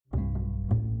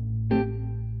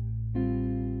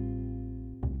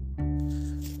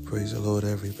Praise the Lord,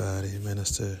 everybody.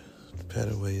 Minister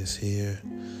Petaway is here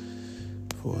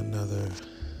for another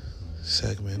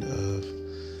segment of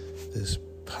this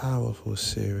powerful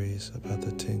series about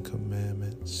the Ten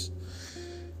Commandments.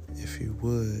 If you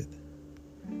would,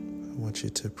 I want you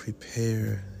to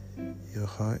prepare your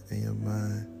heart and your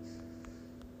mind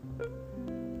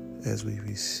as we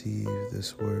receive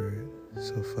this word.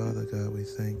 So, Father God, we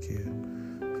thank you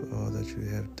for all that you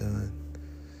have done,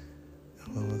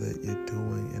 all that you're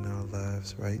doing in our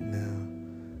lives right now.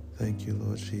 Thank you,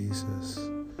 Lord Jesus,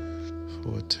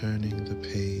 for turning the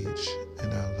page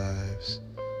in our lives.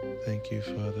 Thank you,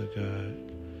 Father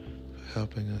God, for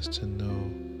helping us to know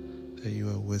that you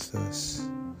are with us,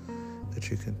 that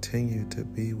you continue to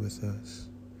be with us.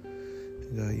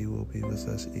 And God, you will be with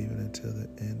us even until the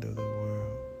end of the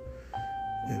world.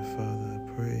 And Father, I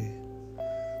pray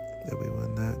that we will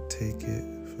not take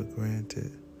it for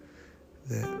granted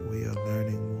that we are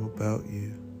learning more about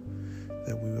you,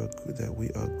 that we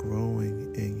are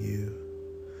growing in you,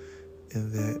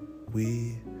 and that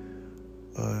we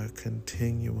are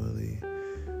continually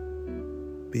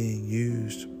being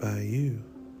used by you.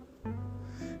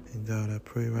 And God, I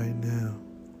pray right now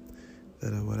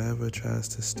that whatever tries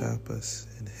to stop us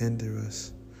and hinder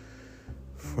us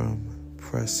from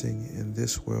pressing in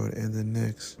this world and the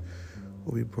next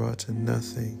will be brought to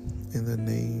nothing in the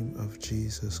name of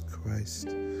Jesus Christ.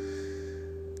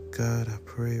 God, I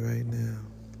pray right now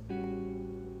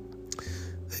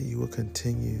that you will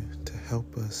continue to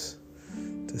help us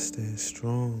to stand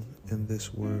strong in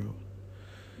this world.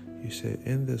 You said,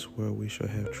 in this world we shall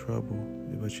have trouble,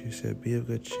 but you said, be of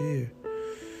good cheer,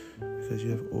 because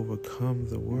you have overcome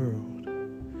the world.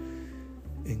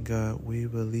 And God, we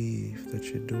believe that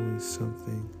you're doing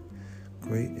something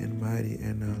great and mighty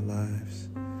in our lives,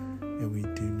 and we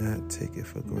do not take it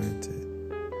for granted.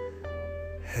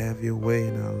 Have your way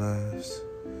in our lives.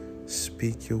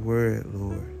 Speak your word,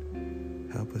 Lord.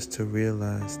 Help us to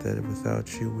realize that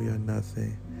without you we are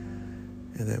nothing,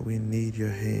 and that we need your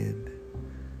hand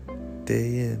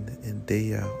day in and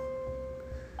day out.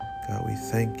 God, we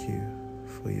thank you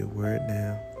for your word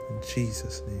now. In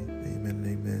Jesus' name, amen and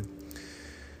amen.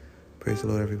 Praise the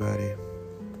Lord, everybody.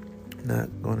 Not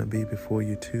going to be before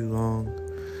you too long.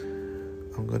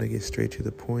 I'm going to get straight to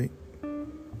the point.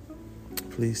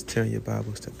 Please turn your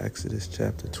Bibles to Exodus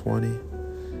chapter 20,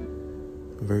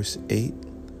 verse 8.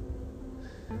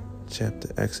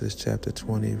 Exodus chapter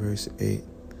 20, verse 8.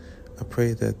 I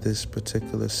pray that this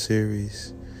particular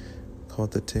series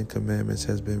called the Ten Commandments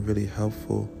has been really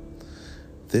helpful.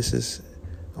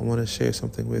 I want to share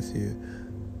something with you.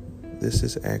 This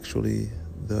is actually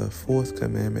the fourth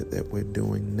commandment that we're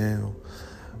doing now.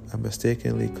 I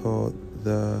mistakenly called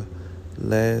the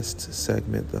last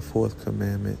segment the fourth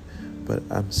commandment, but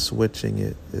I'm switching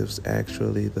it. It was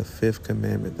actually the fifth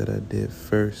commandment that I did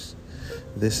first.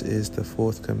 This is the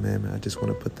fourth commandment. I just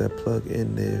want to put that plug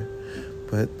in there.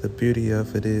 But the beauty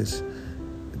of it is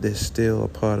they're still a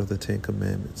part of the Ten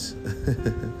Commandments.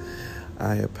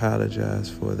 I apologize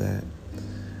for that.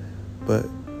 But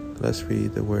let's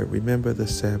read the word. Remember the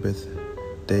Sabbath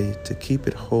day to keep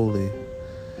it holy.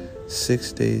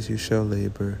 6 days you shall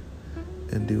labor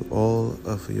and do all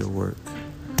of your work.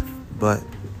 But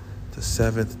the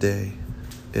seventh day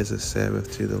is a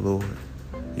Sabbath to the Lord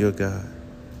your God.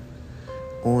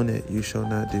 On it you shall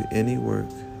not do any work,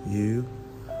 you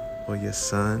or your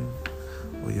son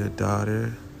or your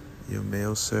daughter, your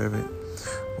male servant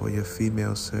or your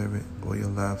female servant or your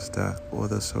livestock or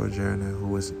the sojourner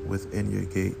who is within your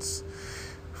gates.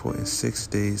 For in 6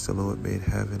 days the Lord made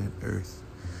heaven and earth,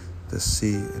 the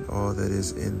sea and all that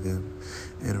is in them,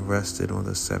 and rested on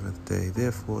the seventh day.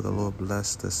 Therefore the Lord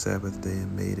blessed the Sabbath day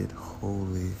and made it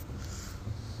holy.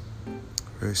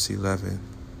 Verse 11.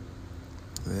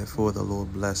 Therefore the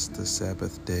Lord blessed the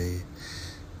Sabbath day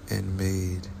and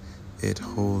made it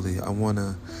holy. I want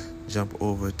to jump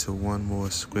over to one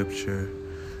more scripture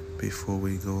before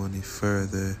we go any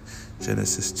further.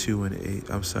 Genesis 2 and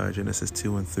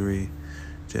 3.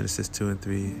 Genesis 2 and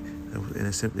 3, and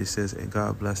it simply says, and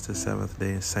God blessed the seventh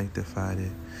day and sanctified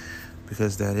it,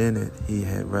 because that in it he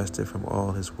had rested from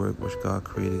all his work which God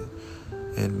created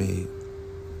and made.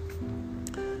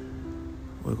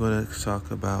 We're going to talk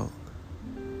about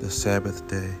the Sabbath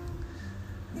day.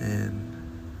 And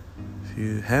if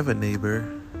you have a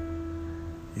neighbor,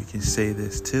 you can say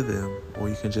this to them, or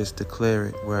you can just declare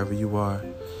it wherever you are,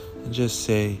 and just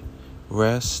say,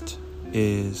 rest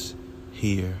is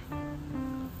here.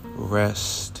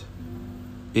 Rest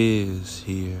is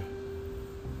here.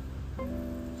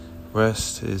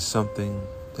 Rest is something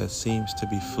that seems to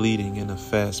be fleeting in a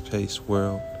fast-paced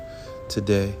world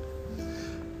today.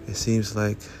 It seems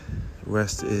like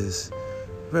Rest is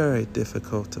very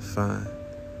difficult to find.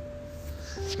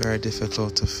 Very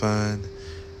difficult to find.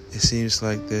 It seems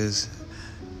like there's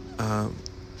an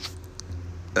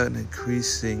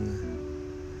increasing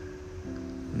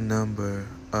number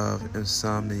of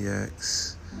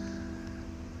insomniacs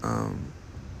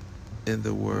in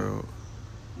the world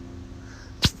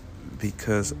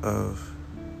because of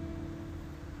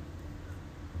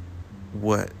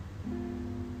what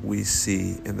we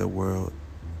see in the world.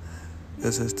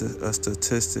 There's a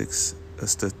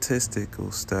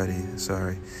statistical study,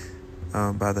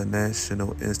 by the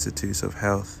National Institutes of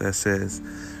Health that says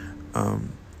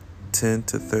 10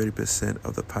 to 30%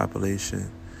 of the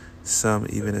population, some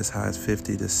even as high as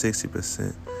 50 to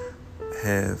 60%,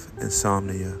 have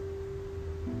insomnia.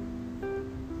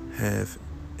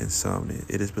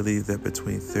 It is believed that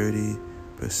between 30%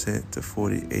 to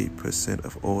 48%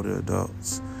 of older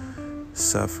adults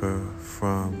suffer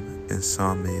from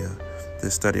insomnia.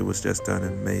 This study was just done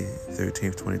in May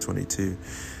 13th, 2022.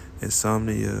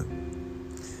 Insomnia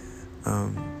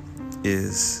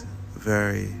is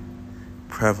very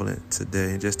prevalent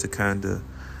today. And just to kind of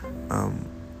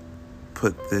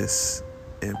put this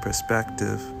in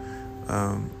perspective,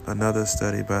 another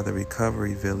study by the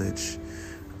Recovery Village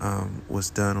was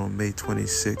done on May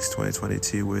 26,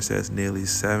 2022, where it says nearly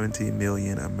 70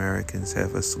 million Americans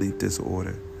have a sleep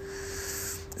disorder.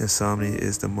 Insomnia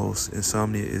is the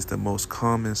most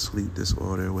common sleep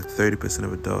disorder, with 30%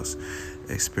 of adults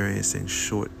experiencing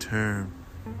short-term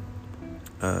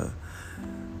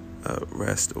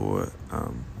rest or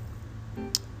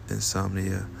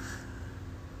insomnia.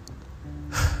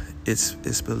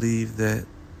 It's believed that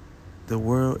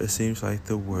it seems like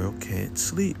the world can't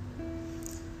sleep.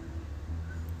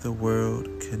 The world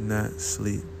cannot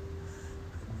sleep.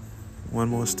 One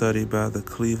more study by the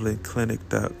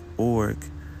clevelandclinic.org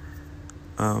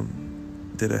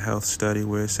did a health study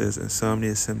where it says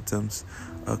insomnia symptoms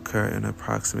occur in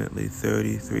approximately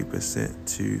 33%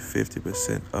 to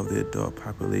 50% of the adult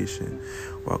population,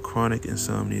 while chronic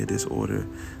insomnia disorder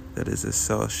that is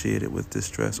associated with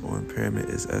distress or impairment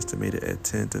is estimated at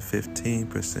 10 to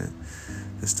 15%.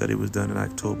 The study was done on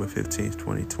October 15th,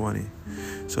 2020.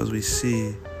 So as we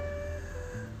see,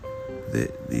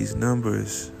 these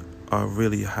numbers are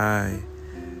really high,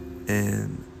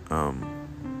 and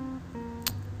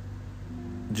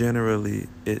generally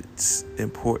it's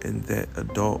important that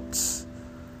adults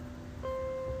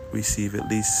receive at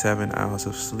least 7 hours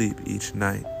of sleep each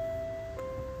night.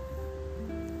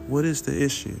 What is the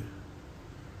issue?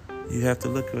 You have to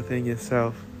look within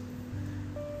yourself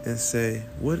and say,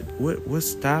 what's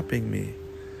stopping me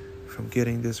from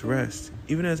getting this rest?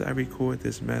 Even as I record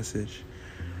this message,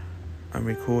 I'm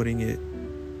recording it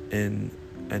in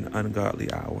an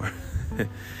ungodly hour.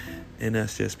 And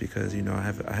that's just because, I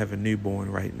have a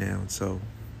newborn right now, and so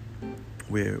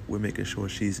we're making sure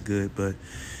she's good. But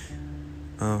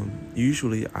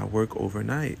usually I work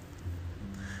overnight,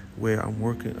 where I'm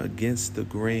working against the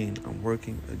grain. I'm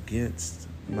working against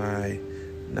my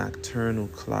nocturnal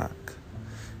clock,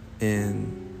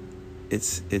 and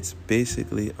it's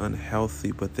basically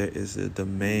unhealthy. But there is a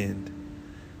demand.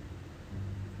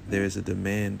 There is a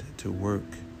demand to work,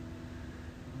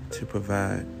 to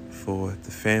provide for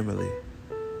the family.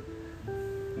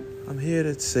 I'm here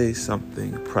to say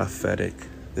something prophetic.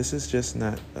 This is just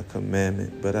not a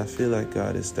commandment, but I feel like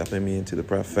God is stepping me into the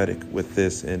prophetic with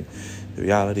this, and the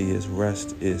reality is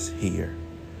rest is here.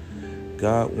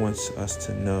 God wants us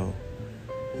to know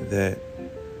that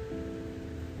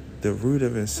the root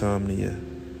of insomnia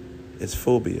is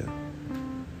phobia.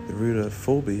 The root of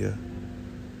phobia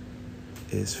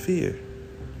is fear,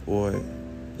 or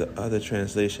the other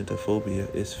translation to phobia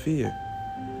is fear.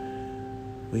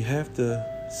 We have to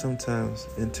sometimes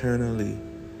internally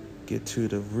get to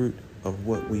the root of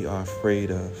what we are afraid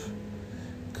of.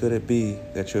 Could it be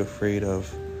that you're afraid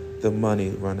of the money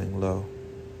running low?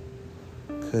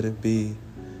 Could it be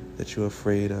that you're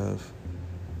afraid of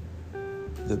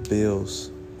the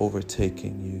bills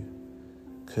overtaking you?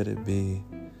 Could it be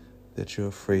that you're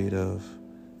afraid of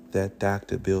that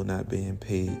doctor bill not being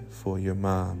paid for your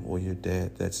mom or your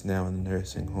dad that's now in the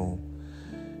nursing home?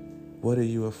 What are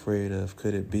you afraid of?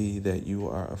 Could it be that you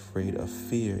are afraid of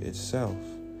fear itself?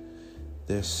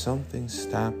 There's something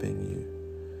stopping you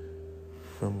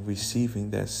from receiving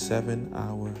that 7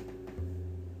 hour,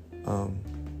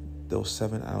 those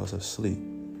 7 hours of sleep.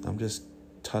 I'm just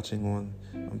touching on,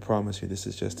 I promise you this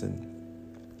is just a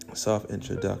soft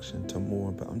introduction to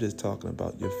more, but I'm just talking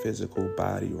about your physical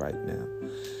body right now.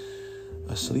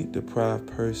 A sleep-deprived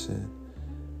person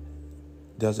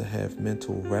doesn't have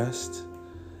mental rest.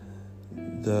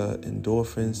 The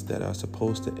endorphins that are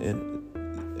supposed to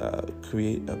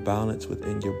create a balance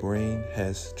within your brain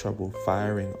has trouble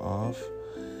firing off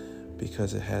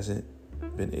because it hasn't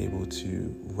been able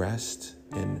to rest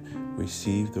and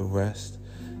receive the rest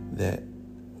that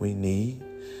we need.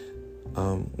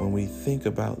 When we think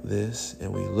about this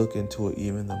and we look into it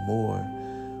even the more,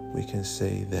 we can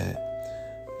say that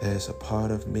there's a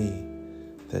part of me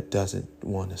that doesn't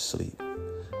want to sleep.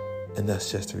 And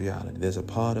that's just the reality. There's a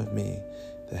part of me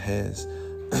that has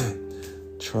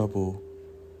trouble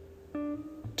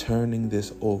turning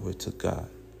this over to God.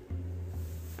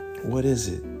 What is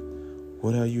it?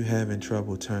 What are you having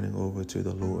trouble turning over to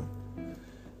the Lord?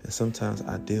 And sometimes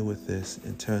I deal with this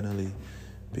internally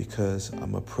because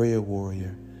I'm a prayer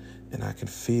warrior and I can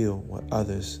feel what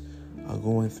others are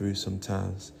going through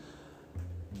sometimes.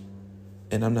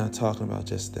 And I'm not talking about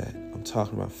just that. I'm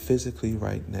talking about physically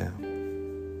right now.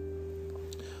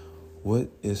 What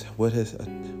is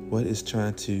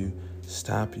trying to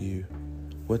stop you?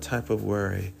 What type of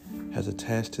worry has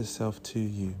attached itself to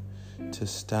you to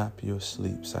stop your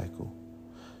sleep cycle,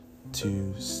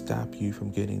 to stop you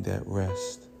from getting that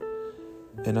rest?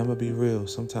 And I'm going to be real.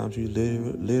 Sometimes you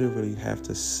literally have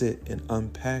to sit and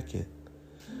unpack it.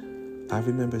 I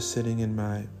remember sitting in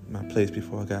my place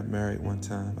before I got married one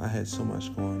time. I had so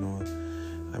much going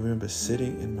on. I remember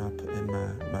sitting in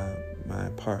my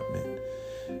apartment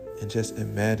and just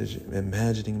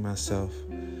imagining myself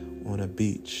on a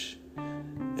beach,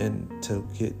 and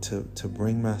to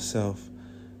bring myself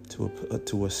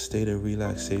to a state of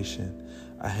relaxation,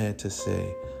 I had to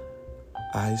say,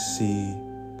 I see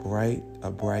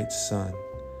a bright sun.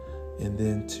 And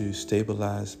then to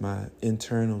stabilize my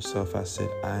internal self, I said,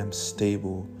 I am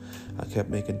stable. I kept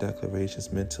making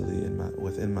declarations mentally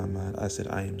within my mind. I said,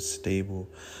 I am stable.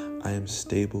 I am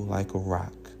stable like a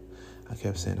rock. I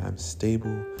kept saying, I'm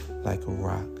stable like a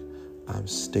rock. I'm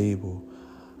stable.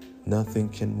 Nothing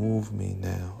can move me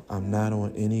now. I'm not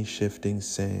on any shifting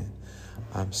sand.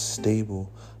 I'm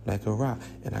stable like a rock.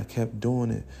 And I kept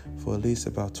doing it for at least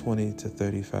about 20 to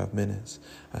 35 minutes.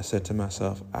 I said to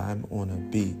myself, I'm on a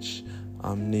beach.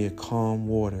 I'm near calm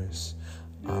waters.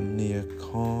 I'm near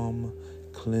calm,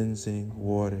 cleansing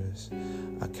waters.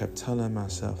 I kept telling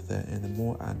myself that, and the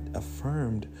more I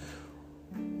affirmed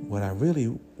what I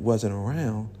really wasn't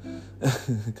around,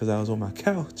 because I was on my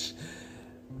couch,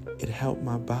 it helped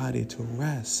my body to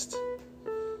rest.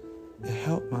 It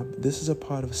helped this is a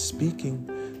part of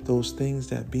speaking those things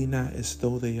that be not as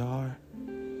though they are.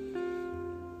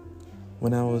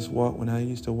 When I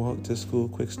used to walk to school,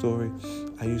 quick story,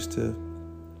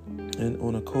 and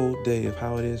on a cold day of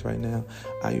how it is right now,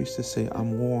 I used to say,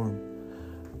 I'm warm.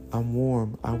 I'm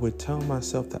warm. I would tell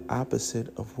myself the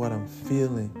opposite of what I'm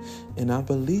feeling. And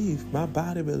my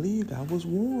body believed I was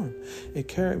warm. It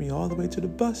carried me all the way to the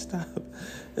bus stop.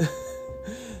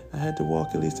 I had to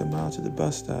walk at least a mile to the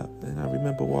bus stop. And I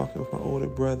remember walking with my older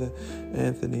brother,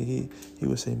 Anthony. He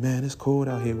would say, man, it's cold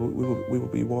out here. We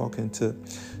would be walking to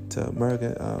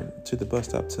Mergen, to the bus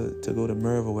stop to go to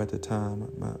Merville at the time,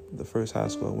 the first high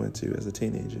school I went to as a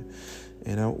teenager.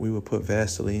 And we would put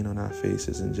Vaseline on our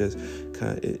faces and just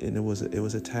and it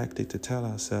was a tactic to tell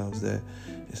ourselves that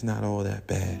it's not all that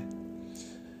bad.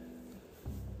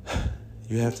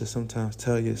 You have to sometimes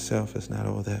tell yourself it's not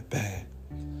all that bad.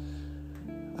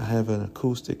 I have an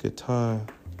acoustic guitar,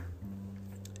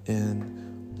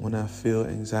 and when I feel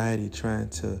anxiety trying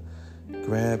to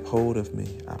grab hold of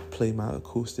me, I play my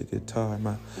acoustic guitar.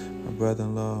 My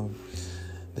brother-in-law,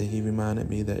 that he reminded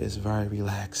me that it's very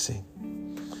relaxing.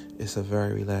 It's a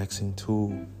very relaxing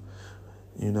tool.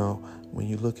 You know, when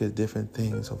you look at different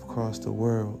things across the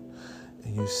world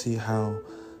and you see how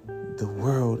the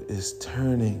world is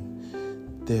turning,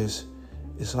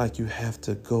 it's like you have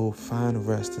to go find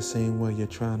rest the same way you're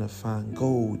trying to find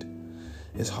gold.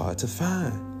 It's hard to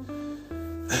find.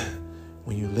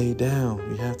 When you lay down,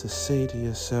 you have to say to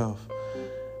yourself,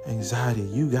 anxiety,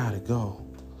 you gotta go.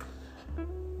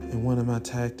 And one of my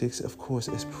tactics, of course,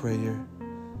 is prayer.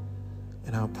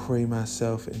 And I'll pray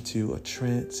myself into a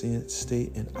transient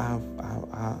state. And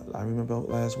I remember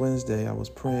last Wednesday, I was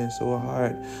praying so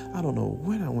hard. I don't know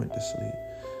when I went to sleep.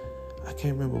 I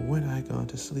can't remember when I gone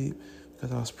to sleep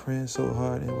because I was praying so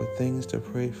hard and with things to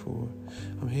pray for.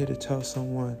 I'm here to tell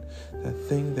someone that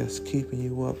thing that's keeping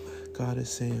you up, God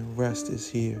is saying rest is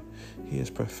here. He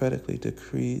has prophetically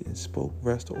decreed and spoke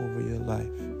rest over your life.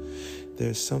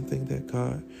 There's something that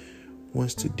God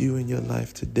wants to do in your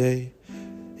life today.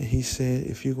 And he said,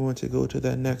 if you're going to go to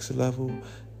that next level,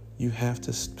 you have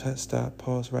to stop,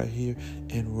 pause right here,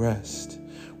 and rest.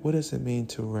 What does it mean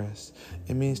to rest?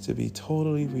 It means to be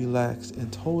totally relaxed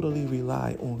and totally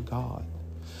rely on God.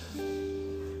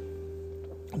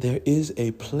 there is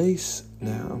a place,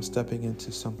 now I'm stepping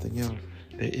into something else.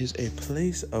 There is a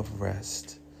place of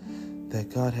rest that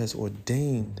God has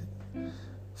ordained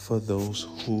for those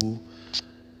who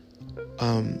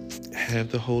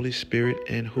have the Holy Spirit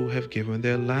and who have given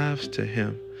their lives to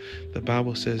Him. The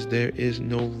Bible says there is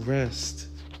no rest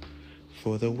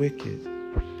for the wicked.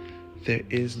 There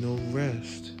is no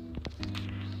rest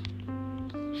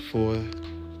for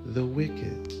the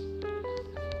wicked.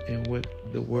 And what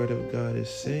the Word of God is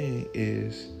saying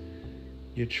is,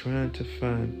 you're trying to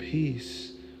find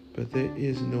peace, but there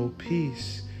is no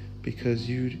peace because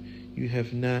you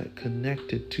have not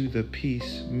connected to the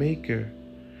peacemaker.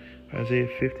 Isaiah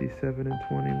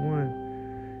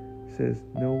 57:21 says,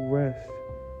 no rest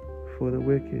for the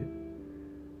wicked.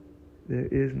 There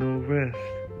is no rest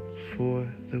for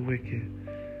the wicked.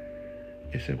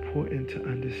 It's important to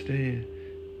understand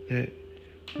that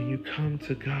when you come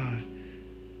to God,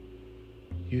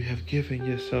 you have given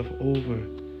yourself over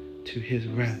to His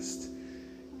rest.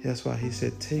 That's why He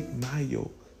said, take my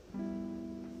yoke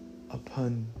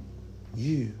upon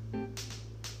you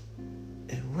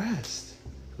and rest.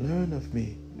 Learn of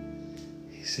me.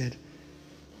 He said,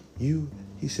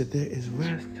 there is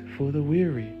rest for the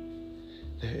weary.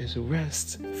 There is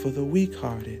rest for the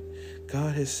weak-hearted.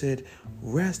 God has said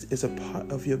rest is a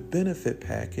part of your benefit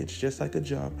package, just like a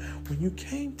job. When you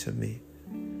came to me,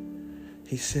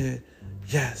 He said,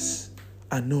 yes,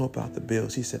 I know about the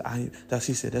bills. He said,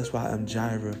 that's why I'm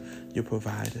Jireh, your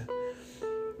provider.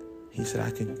 He said,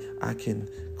 I can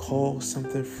call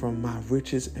something from my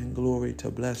riches and glory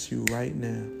to bless you right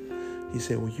now. He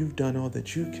said, well, you've done all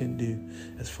that you can do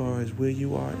as far as where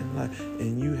you are in life,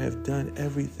 and you have done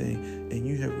everything, and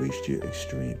you have reached your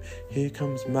extreme. Here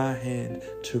comes my hand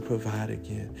to provide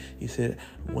again. He said,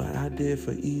 what I did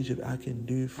for Egypt, I can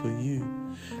do for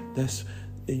you. That's,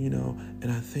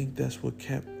 and I think that's what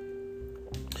kept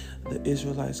the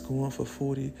Israelites going for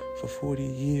 40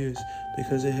 years,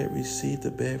 because they had received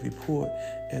a bad report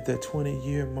at that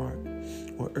 20-year mark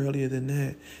or earlier than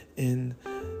that. And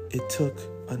it took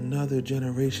another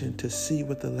generation to see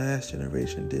what the last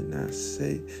generation did not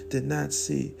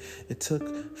see. It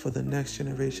took for the next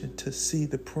generation to see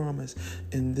the promise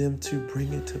and them to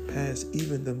bring it to pass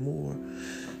even the more.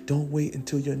 Don't wait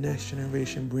until your next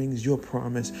generation brings your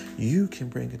promise. You can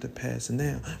bring it to pass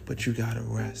now, but you got to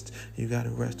rest. You got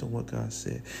to rest on what God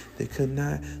said.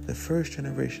 The first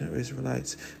generation of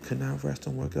Israelites could not rest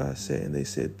on what God said. And they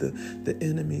said the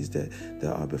enemies that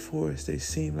are before us, they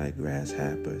seem like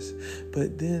grasshoppers.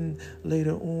 But then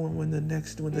later on, when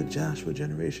the Joshua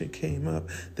generation came up,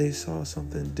 they saw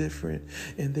something different,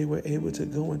 and they were able to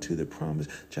go into the promise.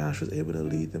 Joshua was able to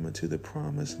lead them into the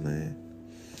promised land.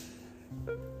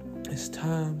 It's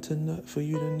time for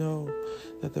you to know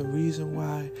that the reason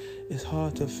why it's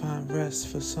hard to find rest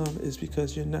for some is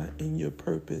because you're not in your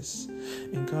purpose.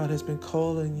 And God has been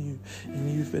calling you,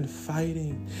 and you've been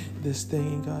fighting this thing.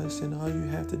 And God is saying, all you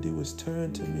have to do is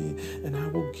turn to me, and I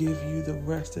will give you the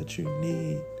rest that you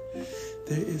need.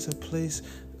 There is a place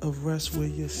of rest where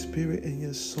your spirit and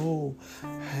your soul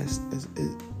has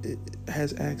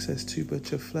access to,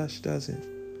 but your flesh doesn't.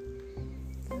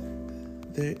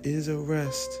 There is a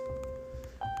rest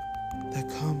that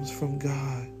comes from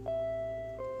God.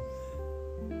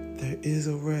 There is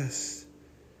a rest.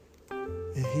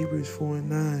 In Hebrews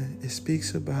 4:9, it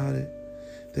speaks about it.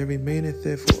 There remaineth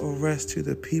therefore a rest to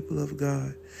the people of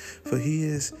God. For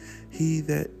he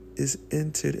that is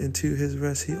entered into his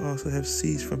rest, he also have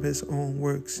ceased from his own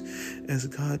works, as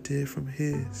God did from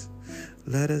his.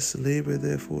 Let us labor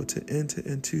therefore to enter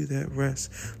into that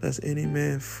rest, lest any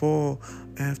man fall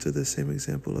after the same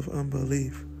example of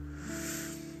unbelief.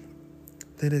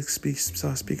 Then it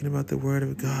starts speaking about the word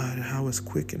of God and how it's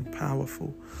quick and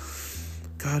powerful.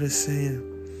 God is saying,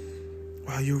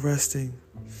 while you're resting,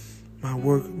 the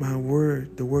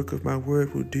work of my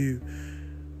word will do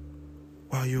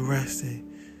while you're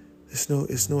resting.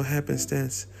 It's no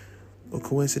happenstance or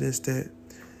coincidence that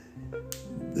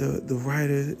the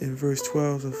writer in verse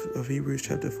 12 of Hebrews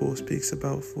chapter 4 speaks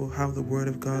about how the word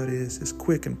of God is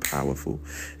quick and powerful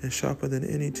and sharper than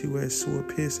any two-edged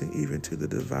sword, piercing even to the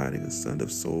dividing asunder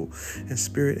of soul and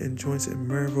spirit and joints and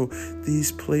marrow.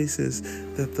 These places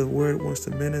that the word wants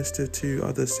to minister to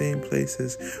are the same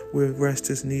places where rest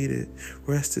is needed.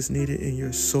 Rest is needed in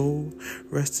your soul.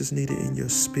 Rest is needed in your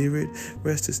spirit.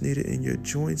 Rest is needed in your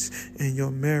joints and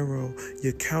your marrow.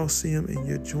 Your calcium in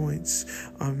your joints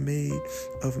are made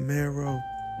of marrow,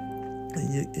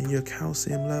 and your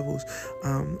calcium levels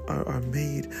are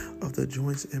made of the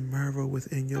joints and marrow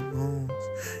within your bones.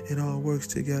 It all works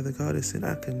together. God is saying,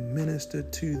 I can minister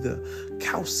to the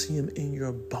calcium in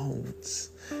your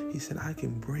bones. He said, I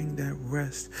can bring that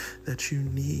rest that you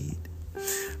need.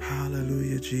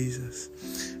 Hallelujah, Jesus.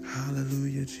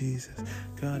 Hallelujah, Jesus.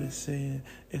 God is saying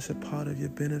it's a part of your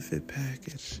benefit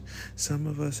package. Some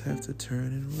of us have to turn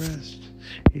and rest.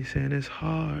 He's saying it's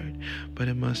hard, but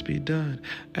it must be done.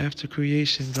 After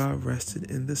creation, God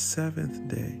rested in the seventh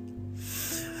day.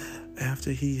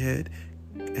 After he had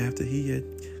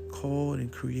called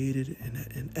and created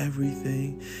and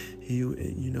everything, he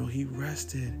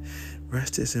rested.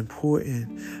 Rest is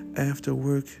important. After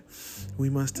work, we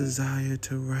must desire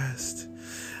to rest.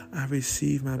 I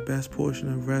receive my best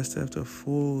portion of rest after a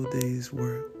full day's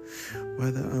work,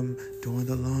 whether I'm doing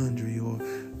the laundry or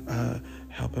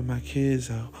helping my kids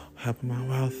out, helping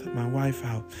my wife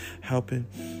out, helping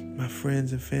my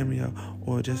friends and family out,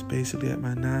 or just basically at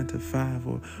my 9 to 5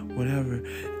 or whatever.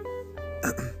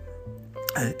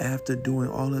 And after doing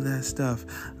all of that stuff,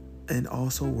 and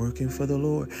also working for the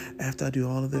Lord, after I do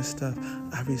all of this stuff,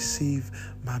 I receive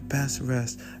my best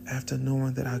rest after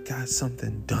knowing that I got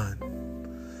something done.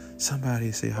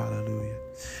 Somebody say hallelujah.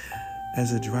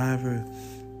 As a driver,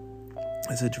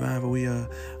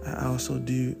 I also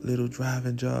do little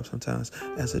driving jobs sometimes.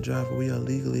 As a driver, we are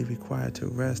legally required to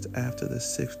rest after the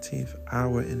 16th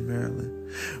hour in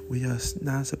Maryland. We are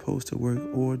not supposed to work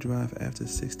or drive after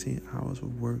 16 hours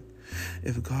of work.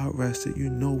 If God rested, you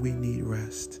know we need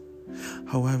rest.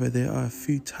 However, there are a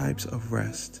few types of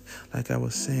rest. Like I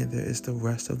was saying, there is the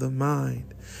rest of the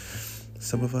mind.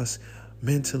 Some of us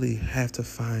mentally have to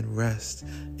find rest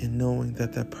in knowing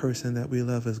that that person that we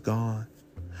love is gone.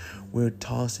 We're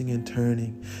tossing and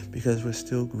turning because we're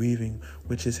still grieving,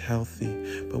 which is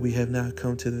healthy, but we have not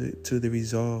come to the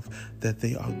resolve that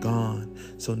they are gone.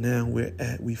 So now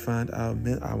we find our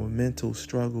mental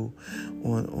struggle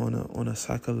on a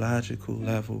psychological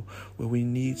level where we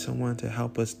need someone to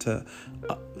help us to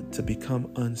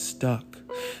become unstuck.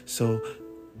 So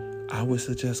I would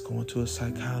suggest going to a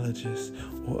psychologist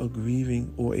or a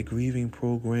grieving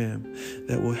program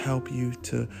that will help you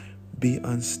to be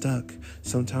unstuck.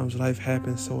 Sometimes life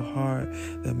happens so hard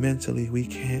that mentally we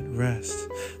can't rest.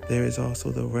 There is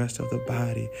also the rest of the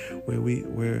body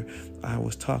where I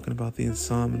was talking about the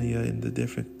insomnia and the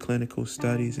different clinical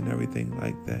studies and everything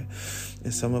like that.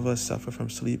 And some of us suffer from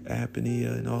sleep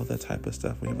apnea and all that type of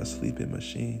stuff. We have a sleeping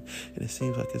machine and it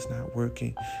seems like it's not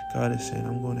working. God is saying,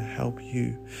 I'm going to help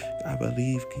you. I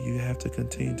believe you have to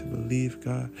continue to believe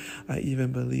God. I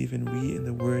even believe in reading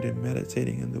the word and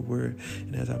meditating in the word.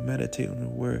 And as I meditate on the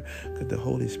word, the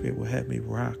Holy Spirit will have me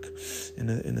rock in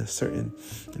a certain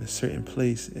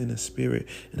place in the spirit.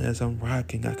 And as I'm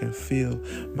rocking, I can feel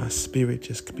my spirit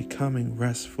just becoming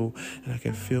restful, and I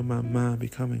can feel my mind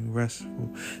becoming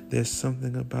restful. There's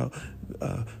something about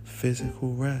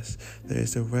physical rest. There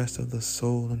is the rest of the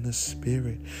soul and the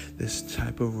spirit. This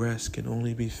type of rest can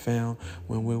only be found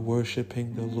when we're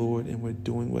worshiping the Lord and we're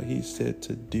doing what He said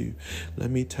to do.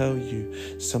 Let me tell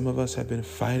you, some of us have been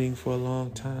fighting for a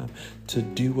long time to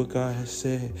do what God has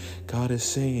said. God is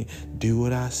saying, do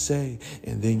what I say,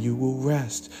 and then you will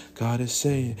rest. God is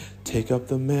saying, take up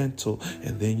the mantle,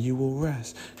 and then you will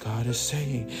rest. God is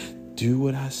saying, do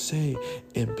what I say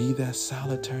and be that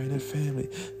solitary in the family,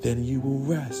 then you will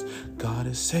rest. God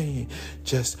is saying,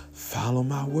 just follow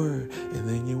my word and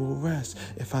then you will rest.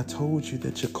 If I told you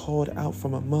that you're called out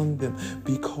from among them,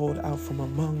 be called out from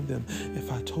among them.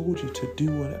 If I told you to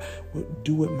do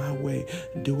it my way,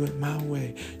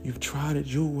 you've tried it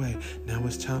your way. Now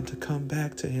it's time to come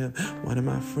back to Him. One of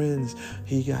my friends,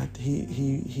 he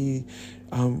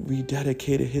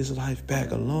rededicated his life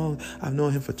back I've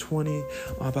known him for 20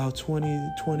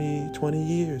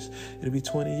 years. It'll be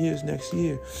 20 years next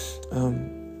year.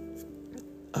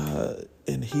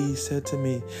 And he said to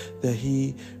me that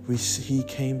he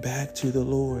came back to the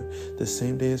Lord the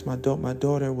same day as my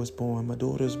daughter was born. My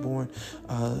daughter was born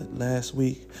last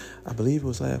week. I believe it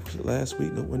was last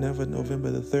week, whenever November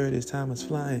the 3rd, his time is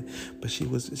flying. But she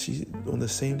on the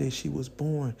same day she was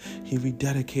born, he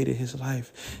rededicated his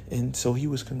life. And so he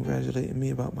was congratulating me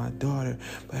about my daughter.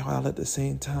 But while at the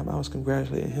same time, I was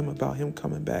congratulating him about him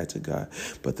coming back to God.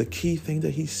 But the key thing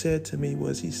that he said to me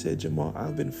was, he said, Jamal,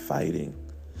 I've been fighting.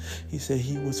 He said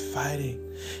he was fighting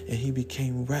and he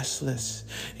became restless.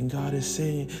 And God is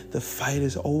saying, the fight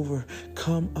is over.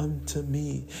 Come unto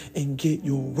me and get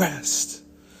your rest.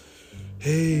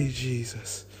 Hey,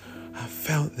 Jesus. I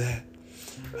felt that.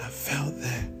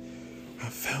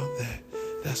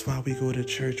 That's why we go to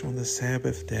church on the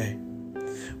Sabbath day.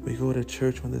 We go to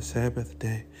church on the Sabbath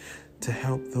day to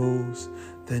help those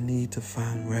that need to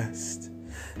find rest.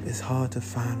 It's hard to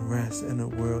find rest in a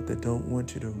world that don't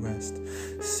want you to rest.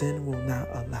 Sin will not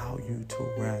allow you to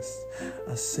rest.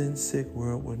 A sin-sick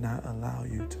world will not allow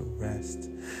you to rest.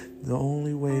 The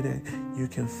only way that you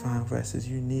can find rest is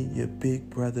you need your big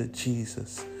brother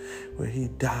Jesus, where he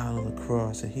died on the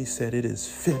cross and he said it is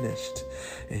finished,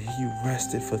 and he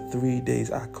rested for 3 days.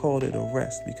 I called it a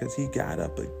rest because he got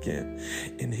up again,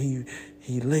 and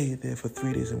he lay there for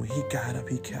 3 days, and when he got up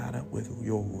with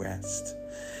your rest,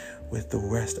 with the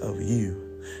rest of you.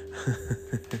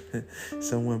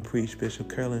 Someone preached, Bishop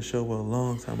Carolyn Show a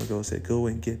long time ago, said, go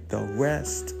and get the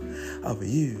rest of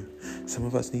you. Some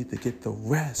of us need to get the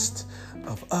rest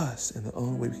of us, and the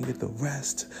only way we can get the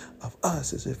rest of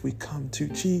us is if we come to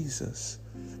Jesus.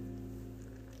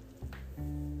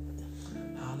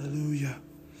 Hallelujah.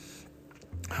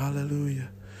 Hallelujah.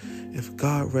 If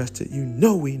God rested, you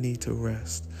know we need to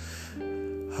rest.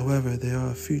 However, there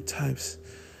are a few types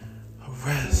of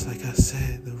rest. Like I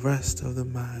said, the rest of the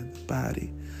mind, the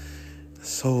body, the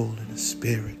soul, and the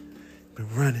spirit. Been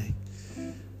running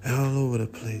all over the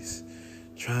place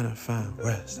trying to find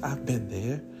rest. I've been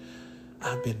there.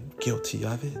 I've been guilty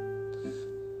of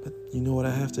it. But you know what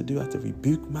I have to do? I have to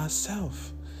rebuke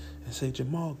myself and say,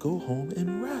 Jamal, go home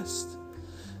and rest.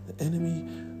 The enemy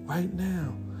right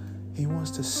now, he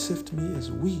wants to sift me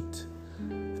as wheat.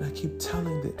 And I keep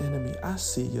telling the enemy, I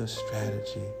see your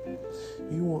strategy.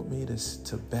 You want me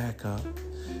to back up.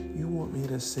 You want me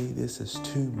to say this is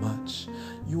too much.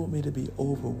 You want me to be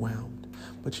overwhelmed.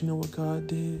 But you know what God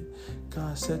did?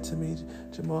 God said to me,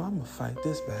 Jamal, I'm going to fight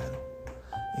this battle.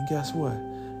 And guess what?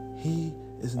 He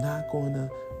is not going to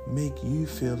make you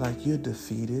feel like you're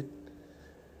defeated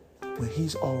when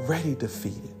he's already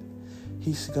defeated.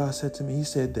 God said to me, he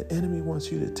said, the enemy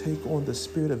wants you to take on the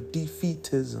spirit of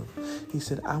defeatism. He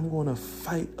said, I'm going to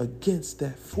fight against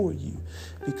that for you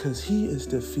because he is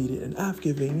defeated and I've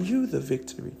given you the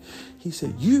victory. He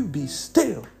said, you be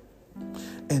still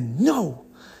and know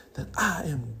that I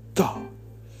am God.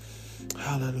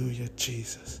 Hallelujah,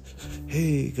 Jesus.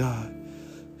 Hey, God.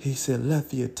 He said, let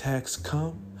the attacks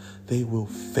come, they will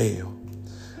fail.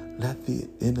 Let the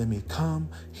enemy come,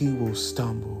 he will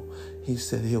stumble. He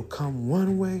said he'll come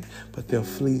one way, but they'll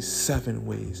flee 7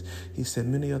 ways. He said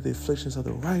many are the afflictions of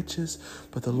the righteous,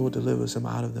 but the Lord delivers them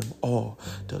out of them all.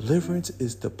 Deliverance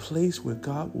is the place where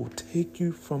God will take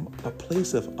you from a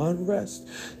place of unrest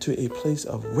to a place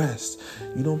of rest.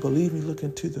 You don't believe me? Look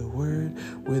into the word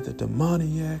where the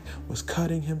demoniac was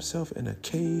cutting himself in a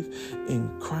cave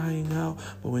and crying out.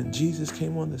 But when Jesus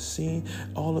came on the scene,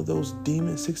 all of those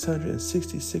demons,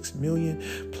 666 million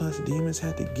plus demons,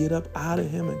 had to get up out of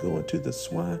him and go into the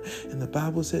swine, and the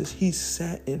Bible says he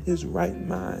sat in his right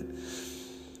mind.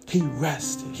 He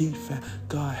rested.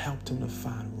 God helped him to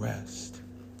find rest.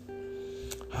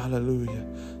 Hallelujah.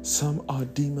 Some are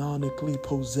demonically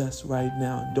possessed right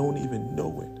now and don't even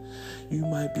know it. You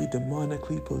might be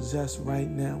demonically possessed right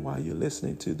now while you're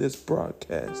listening to this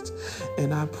broadcast.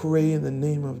 And I pray in the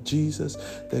name of Jesus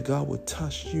that God will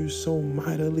touch you so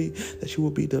mightily that you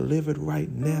will be delivered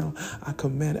right now. I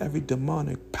command every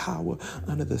demonic power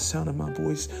under the sound of my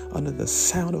voice,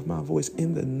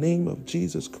 in the name of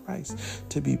Jesus Christ,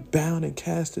 to be bound and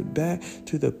casted back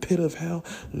to the pit of hell.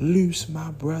 Loose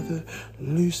my brother,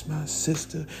 loose my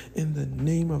sister, in the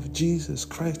name of Jesus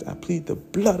Christ. I plead the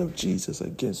blood of Jesus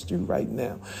against you right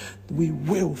now. We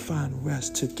will find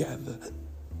rest together.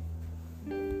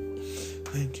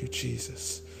 Thank you,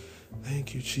 Jesus.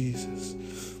 Thank you, Jesus.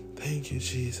 Thank you,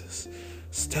 Jesus.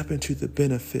 Step into the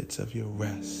benefits of your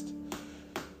rest.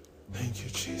 Thank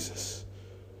you, Jesus.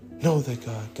 Know that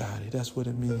God got it. That's what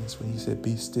it means when he said,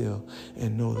 be still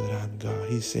and know that I'm God.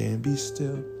 He's saying, be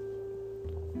still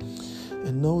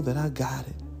and know that I got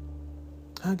it.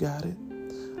 I got it.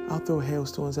 I'll throw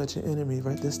hailstones at your enemy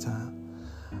right this time.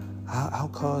 I'll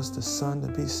cause the sun to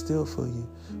be still for you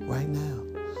right now.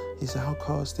 He said, I'll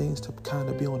cause things to kind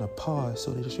of be on a pause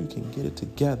so that you can get it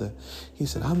together. He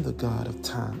said, I'm the God of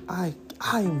time. I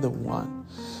am the one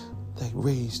that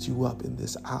raised you up in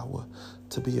this hour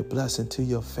to be a blessing to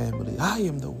your family. I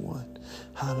am the one,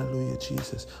 hallelujah,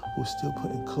 Jesus, who's still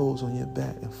putting clothes on your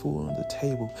back and food on the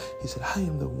table. He said, I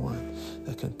am the one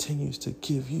that continues to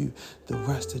give you the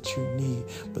rest that you need.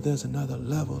 But there's another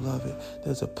level of it.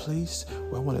 There's a place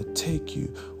where I want to take you,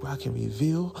 where I can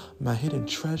reveal my hidden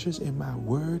treasures in my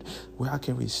word, where I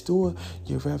can restore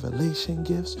your revelation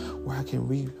gifts, where I can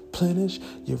replenish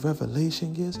your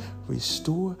revelation gifts,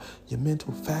 restore your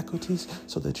mental faculties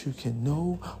so that you can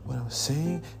know what I'm saying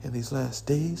in these last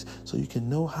days, so you can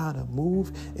know how to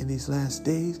move in these last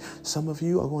days. Some of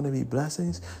you are going to be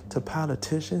blessings to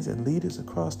politicians and leaders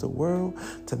across the world. world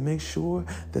to make sure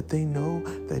that they know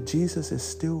that Jesus is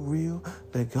still real,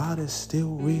 that God is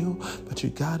still real. But you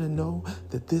got to know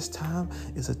that this time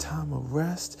is a time of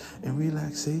rest and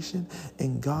relaxation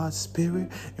in God's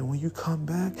spirit. And when you come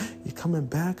back, you're coming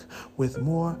back with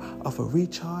more of a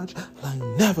recharge like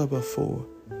never before.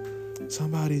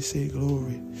 Somebody say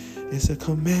glory. It's a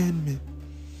commandment.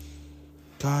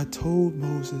 God told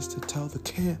Moses to tell the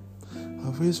camp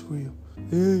of Israel,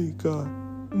 hey, God,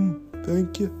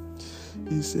 thank you.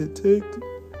 He said, take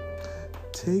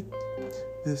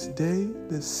this day,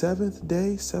 this seventh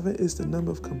day. 7 is the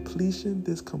number of completion,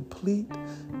 this complete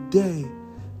day,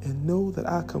 and know that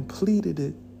I completed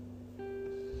it.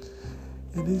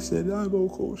 And he said, I'm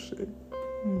Okoshe.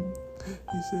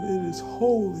 He said, it is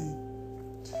holy.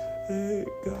 Hey,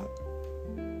 God.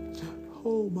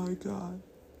 Oh, my God.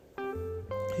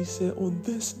 He said, on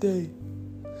this day,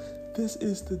 this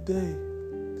is the day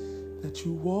that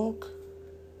you walk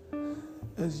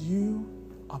as you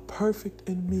are perfect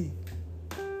in me.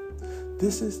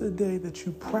 This is the day that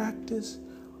you practice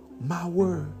my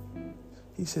word.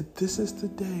 He said, this is the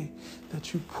day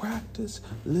that you practice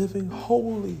living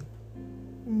holy.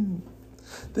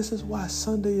 This is why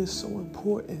Sunday is so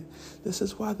important. This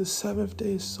is why the 7th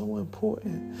day is so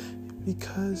important.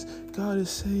 Because God is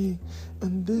saying,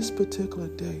 on this particular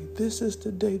day, this is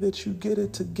the day that you get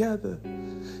it together.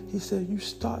 He said, you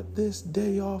start this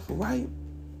day off right.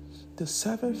 The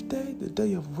 7th day, the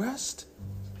day of rest.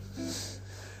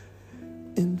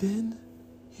 And then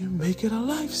you make it a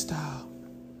lifestyle.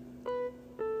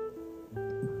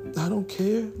 I don't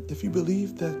care if you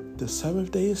believe that the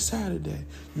 7th day is Saturday,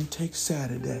 you take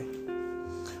Saturday.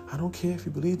 I don't care if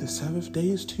you believe the 7th day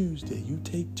is Tuesday, you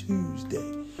take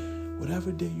Tuesday.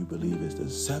 Whatever day you believe is the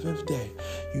 7th day,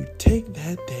 you take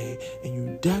that day and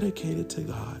you dedicate it to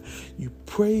God. You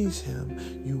praise him,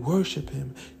 you worship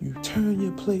him, you turn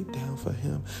your plate down for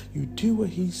him, you do what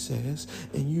he says,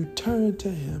 and you turn to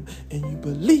him and you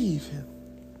believe him.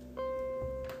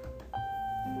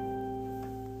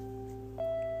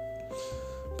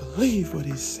 Believe what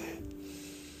he said.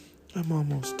 I'm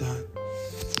almost done.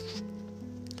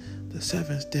 The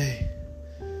 7th day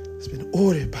has been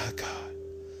ordered by God.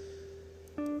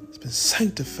 It's been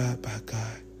sanctified by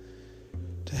God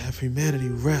to have humanity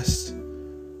rest in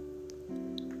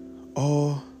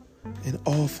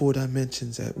all 4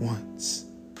 dimensions at once.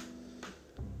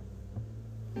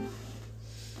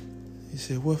 He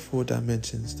said, what 4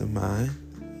 dimensions? The mind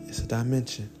is a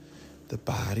dimension. The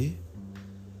body,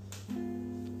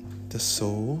 the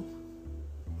soul,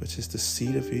 which is the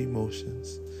seat of your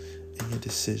emotions and your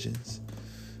decisions,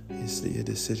 your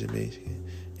decision making,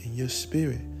 and your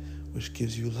spirit, which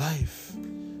gives you life,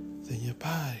 then your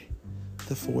body,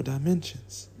 the 4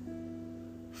 dimensions.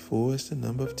 4 is the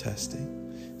number of testing,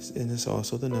 and it's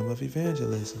also the number of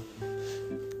evangelism.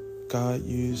 God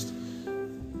used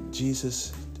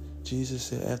Jesus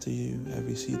said, after you have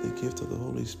received the gift of the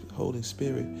Holy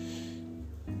Spirit,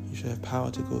 you shall have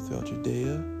power to go throughout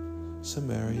Judea,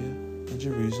 Samaria, and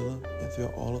Jerusalem, and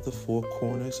throughout all of the 4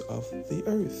 corners of the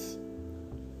earth.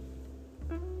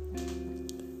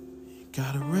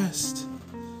 Gotta rest.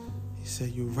 He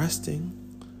said, you're resting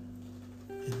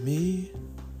in me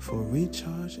for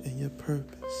recharge and your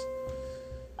purpose.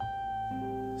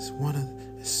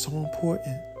 It's so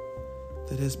important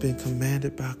that it's been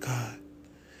commanded by God.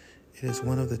 It is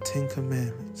one of the 10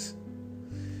 commandments.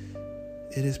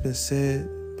 It has been said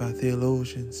by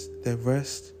theologians that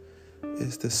rest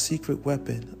is the secret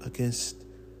weapon against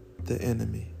the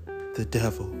enemy, the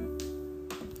devil.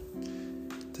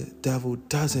 The devil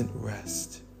doesn't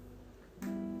rest.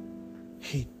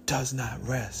 He does not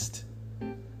rest.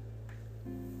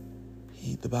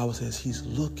 The Bible says he's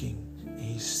looking and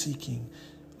he's seeking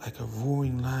like a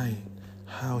roaring lion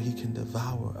how he can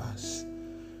devour us.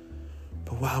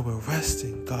 But while we're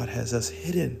resting, God has us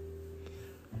hidden.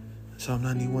 Psalm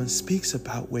 91 speaks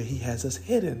about where he has us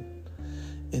hidden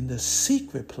in the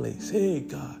secret place, hey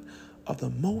God, of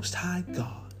the Most High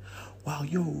God. While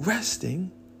you're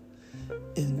resting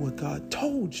in what God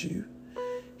told you,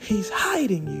 he's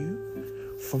hiding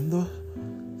you from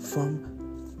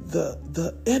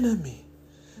the enemy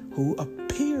who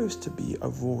appears to be a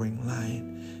roaring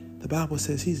lion. The Bible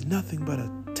says he's nothing but a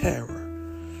terror.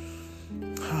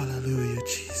 Hallelujah,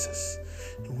 Jesus.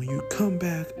 And when you come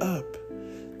back up,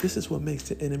 this is what makes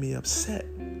the enemy upset.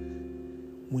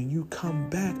 When you come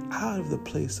back out of the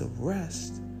place of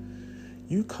rest,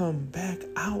 you come back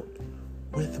out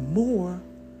with more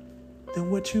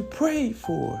than what you prayed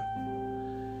for.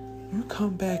 You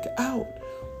come back out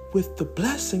with the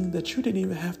blessing that you didn't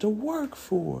even have to work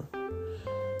for.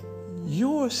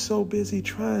 You're so busy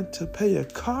trying to pay a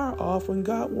car off when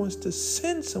God wants to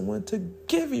send someone to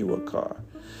give you a car.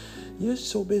 You're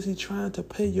so busy trying to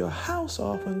pay your house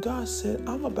off when God said,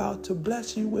 I'm about to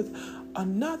bless you with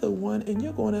another one, and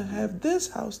you're going to have this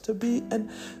house to be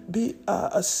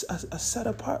a set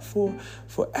apart for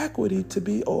equity, to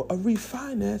be or a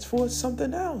refinance for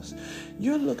something else.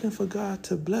 You're looking for God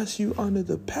to bless you under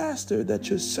the pastor that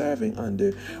you're serving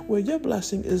under, where your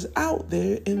blessing is out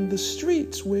there in the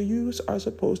streets where you are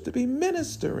supposed to be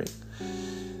ministering.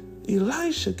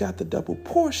 Elisha got the double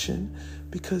portion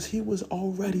because he was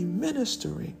already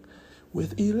ministering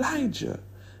with Elijah,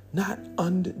 not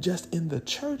just in the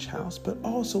church house, but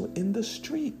also in the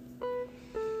street.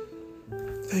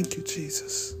 Thank you,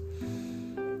 Jesus.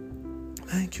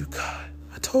 Thank you, God.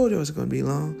 I told you it was going to be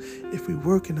long. If we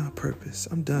work in our purpose,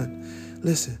 I'm done.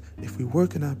 Listen, if we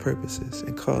work in our purposes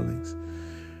and callings,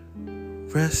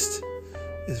 rest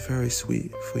is very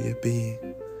sweet for your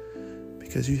being,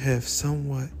 because you have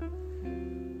somewhat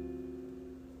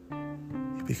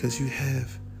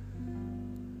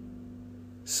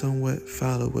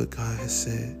followed what God has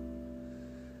said.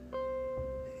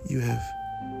 You have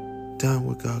done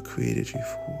what God created you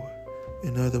for.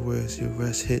 In other words, your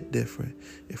rest hit different.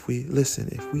 If we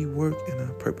work in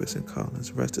our purpose and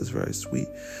callings, rest is very sweet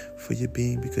for your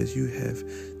being, because you have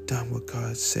done what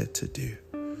God said to do.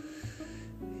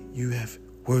 You have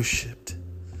worshiped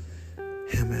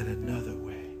Him in another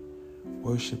way.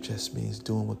 Worship just means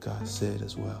doing what God said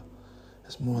as well.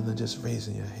 It's more than just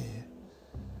raising your hand.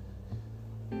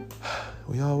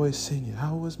 We always sing it.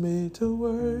 I was made to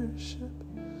worship.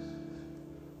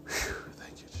 Whew,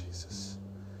 thank you, Jesus.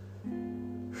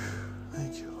 Whew,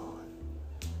 thank you, Lord.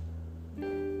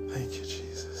 Thank you,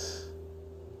 Jesus.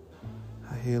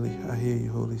 I hear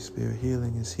you, Holy Spirit.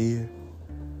 Healing is here.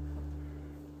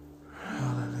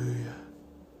 Hallelujah.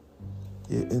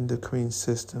 Your endocrine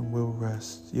system will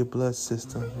rest. Your blood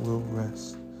system will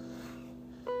rest.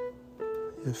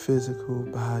 Your physical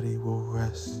body will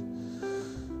rest.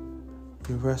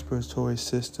 Your respiratory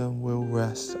system will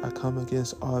rest. I come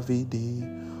against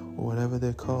RVD, or whatever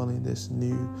they're calling this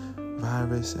new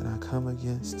virus, and I come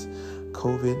against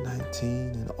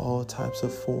COVID-19 in all types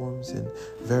of forms and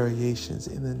variations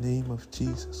in the name of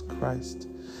Jesus Christ.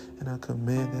 And I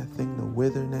command that thing to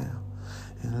wither now,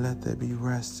 and let there be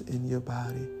rest in your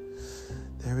body.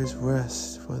 There is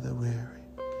rest for the weary.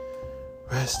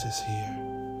 Rest is here.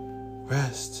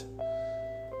 Rest.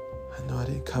 I know I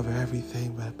didn't cover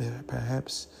everything, but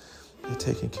perhaps you're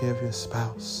taking care of your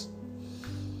spouse.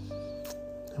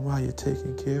 And while you're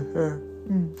taking care of her,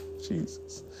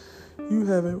 Jesus, you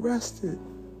haven't rested.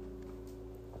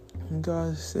 And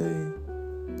God is saying,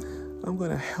 I'm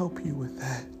going to help you with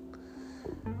that.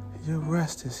 Your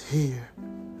rest is here.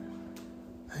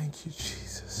 Thank you,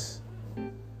 Jesus.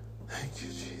 Thank you,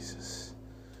 Jesus.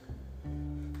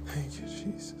 Thank you,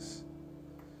 Jesus.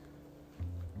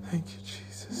 Thank you,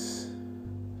 Jesus.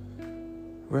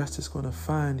 Rest is going to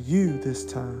find you this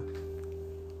time.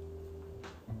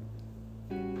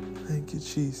 Thank you,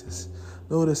 Jesus.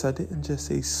 Notice I didn't just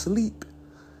say sleep.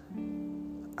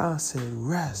 I said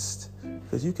rest.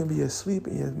 Because you can be asleep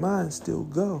and your mind still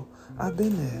go. I've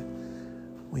been there.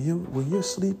 When you're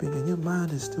sleeping and your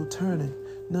mind is still turning,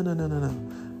 no.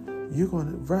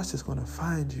 Rest is going to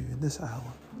find you in this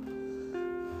hour.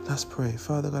 Let's pray.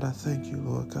 Father God, I thank you,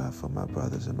 Lord God, for my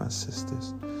brothers and my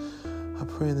sisters. I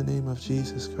pray in the name of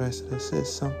Jesus Christ that I said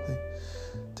something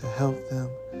to help them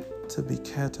to be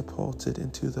catapulted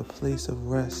into the place of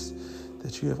rest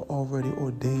that you have already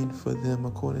ordained for them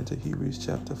according to Hebrews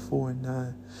chapter 4 and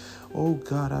 9. Oh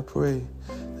God, I pray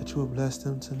that you will bless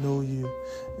them to know you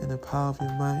in the power of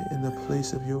your might in the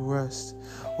place of your rest.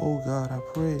 Oh God, I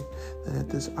pray that at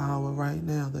this hour right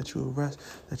now that you will rest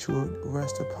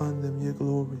upon them your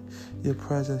glory, your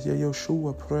presence, your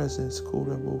Yeshua presence.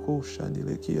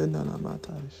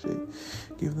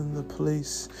 Give them the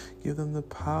place, give them the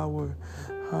power.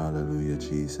 Hallelujah,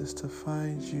 Jesus, to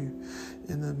find you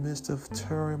in the midst of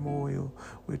turmoil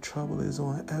where trouble is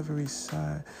on every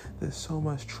side. There's so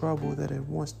much trouble that it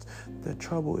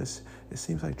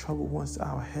seems like trouble wants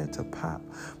our head to pop,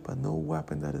 but no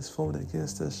weapon that is formed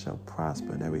against us shall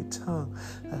prosper, and every tongue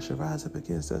that shall rise up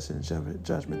against us in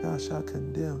judgment thou shalt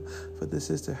condemn. For this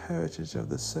is the heritage of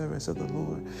the servants of the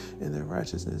Lord, and the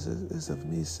righteousness is of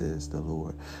me, says the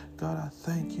Lord. God, I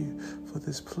thank you for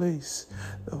this place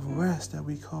of rest that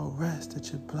we call rest,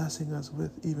 that you're blessing us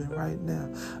with even right now.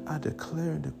 I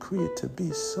declare and decree it to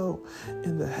be so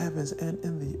in the heavens and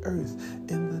in the earth,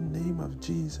 in the name of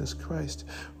Jesus Christ.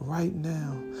 Right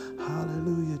now,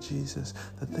 hallelujah, Jesus.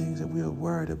 The things that we are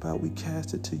worried about, we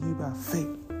cast it to you by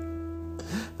faith.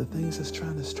 The things that's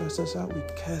trying to stress us out, we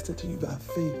cast it to you by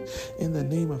faith in the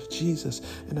name of Jesus.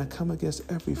 And I come against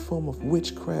every form of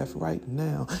witchcraft right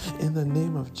now in the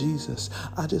name of Jesus.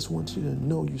 I just want you to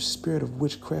know, you spirit of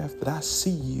witchcraft, that I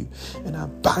see you and I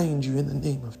bind you in the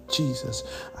name of Jesus.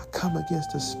 I come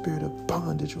against the spirit of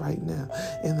bondage right now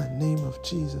in the name of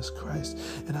Jesus Christ.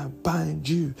 And I bind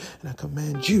you and I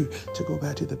command you to go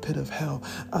back to the pit of hell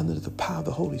under the power of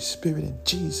the Holy Spirit in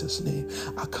Jesus' name.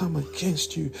 I come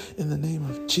against you in the name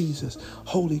of Jesus.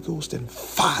 Holy Ghost and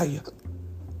fire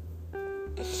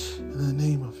in the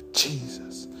name of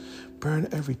Jesus. Burn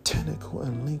every tentacle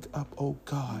and link up, oh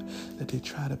God, that they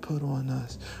try to put on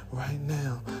us right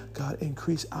now. God,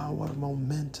 increase our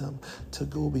momentum to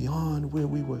go beyond where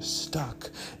we were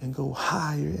stuck and go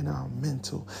higher in our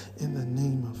mental in the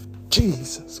name of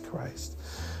Jesus Christ.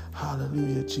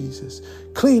 Hallelujah, Jesus.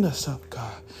 Clean us up,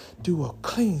 God. Do a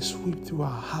clean sweep through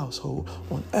our household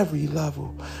on every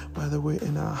level, whether we're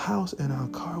in our house, in our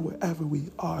car, wherever we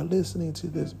are listening to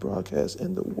this broadcast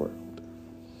in the world.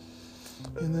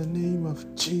 In the name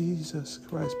of Jesus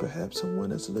Christ, perhaps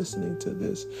someone is listening to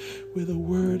this where the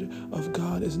word of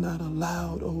God is not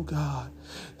allowed, oh God.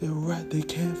 They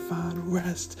can't find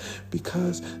rest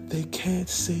because they can't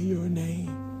say your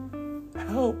name.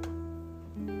 Help.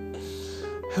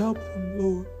 Help them,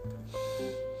 Lord.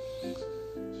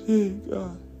 Yeah,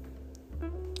 God.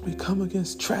 We come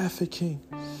against trafficking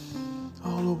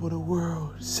all over the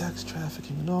world, sex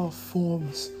trafficking in all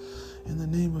forms. In the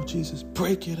name of Jesus,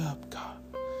 break it up, God.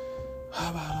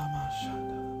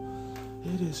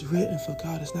 It is written, for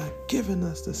God has not given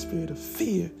us the spirit of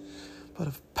fear, but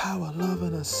of power, love,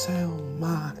 and a sound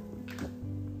mind.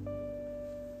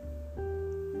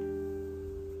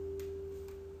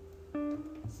 Thank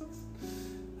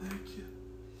you.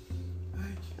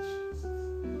 Thank you, Jesus.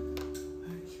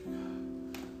 Thank you, God.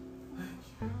 Thank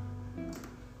you.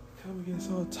 Come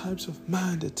against all types of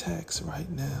mind attacks right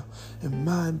now and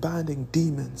mind-binding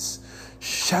demons.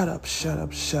 Shut up, shut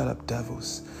up, shut up,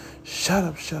 devils. Shut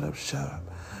up, shut up, shut up.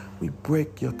 We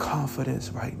break your confidence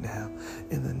right now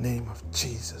in the name of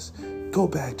Jesus. Go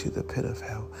back to the pit of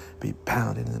hell. Be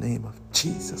bound in the name of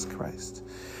Jesus Christ.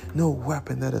 No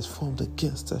weapon that is formed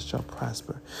against us shall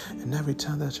prosper, and every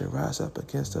tongue that shall rise up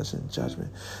against us in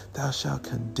judgment, thou shalt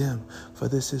condemn. For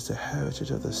this is the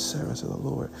heritage of the servants of the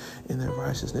Lord, and the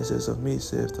righteousness is of me,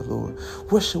 saith the Lord.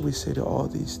 What shall we say to all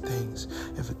these things?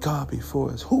 If God be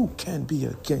for us, who can be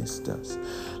against us?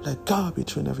 Let God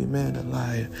between every man and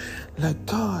liar. Let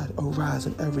God arise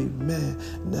in every man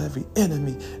and every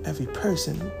enemy, every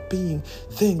person, being,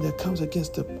 thing that comes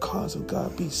against the cause of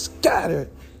God be scattered.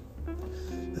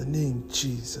 In the name of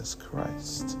Jesus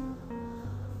Christ.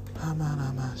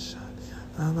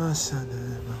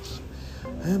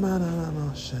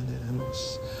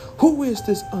 Who is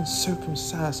this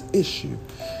uncircumcised issue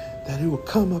that he will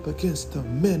come up against the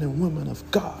men and women of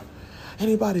God?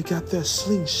 Anybody got their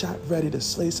slingshot ready to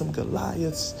slay some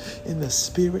Goliaths in the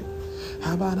spirit?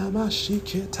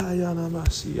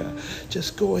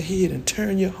 Just go ahead and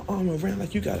turn your arm around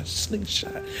like you got a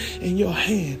slingshot in your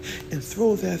hand and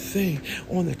throw that thing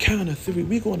on the count of 3.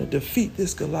 We're going to defeat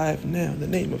this Goliath now in the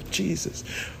name of Jesus.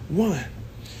 1,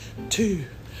 2,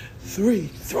 3.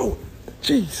 Throw it.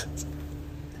 Jesus.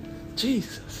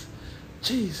 Jesus.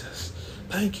 Jesus.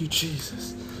 Thank you,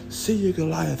 Jesus. See your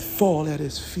Goliath fall at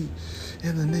his feet.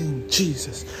 In the name of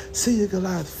Jesus, see your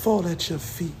Goliath fall at your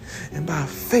feet, and by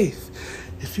faith,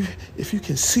 if you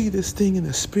can see this thing in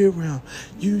the spirit realm,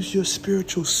 use your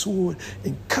spiritual sword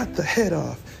and cut the head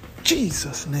off.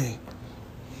 Jesus' name.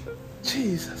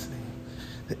 Jesus' name.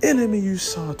 The enemy you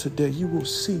saw today, you will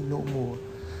see no more.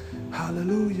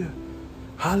 Hallelujah.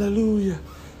 Hallelujah.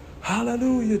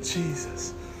 Hallelujah,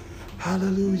 Jesus.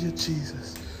 Hallelujah,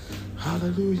 Jesus.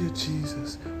 Hallelujah,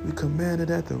 Jesus. We command it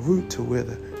at the root to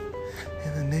wither.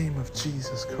 In the name of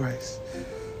Jesus Christ.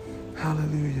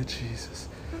 Hallelujah, Jesus.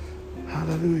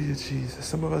 Hallelujah, Jesus.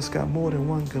 Some of us got more than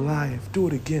one Goliath. Do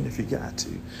it again if you got to.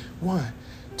 1,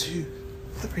 2,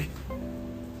 3.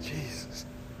 Jesus.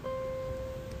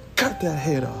 Cut that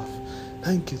head off.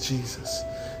 Thank you, Jesus.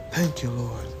 Thank you,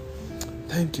 Lord.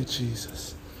 Thank you,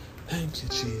 Jesus. Thank you,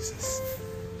 Jesus.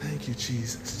 Thank you,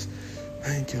 Jesus.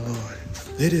 Thank you, Lord.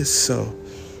 It is so.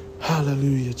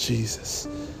 Hallelujah, Jesus.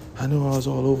 I know I was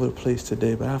all over the place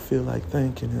today, but I feel like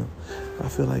thanking him. I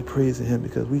feel like praising him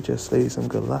because we just slayed some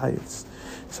Goliaths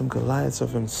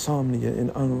of insomnia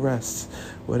and unrest.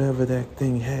 Whatever that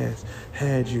thing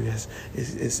had you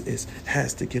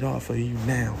has to get off of you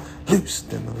now. Loose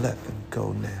them and let them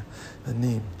go now. In the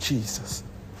name of Jesus.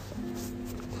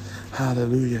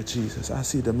 Hallelujah, Jesus. I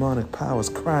see demonic powers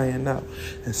crying out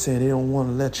and saying they don't want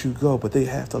to let you go, but they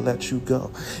have to let you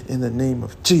go. In the name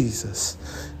of Jesus.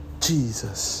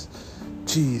 Jesus.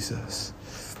 Jesus.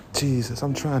 Jesus.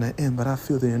 I'm trying to end, but I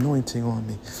feel the anointing on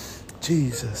me.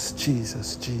 Jesus.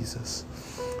 Jesus. Jesus.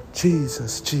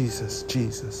 Jesus. Jesus.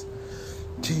 Jesus.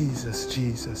 Jesus.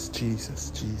 Jesus.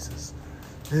 Jesus. Jesus.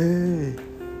 Hey.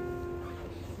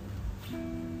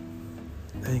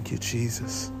 Thank you,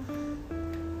 Jesus.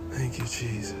 Thank you,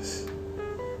 Jesus.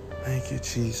 Thank you,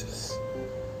 Jesus.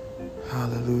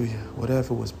 Hallelujah.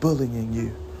 Whatever was bullying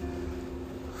you,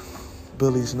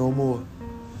 bullies no more.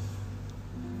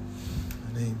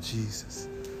 In the name of Jesus.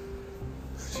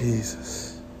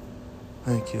 Jesus.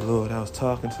 Thank you, Lord. I was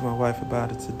talking to my wife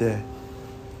about it today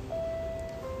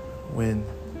when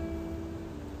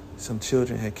some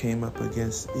children had came up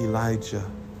against Elisha,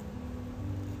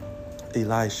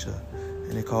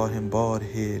 and they called him bald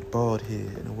head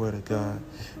in the word of God.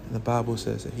 And the Bible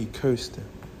says that he cursed him.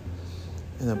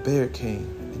 And a bear came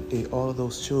and ate all of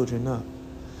those children up.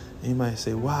 And you might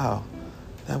say, wow,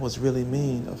 that was really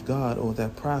mean of God or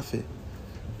that prophet.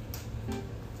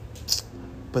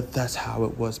 But that's how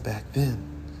it was back then.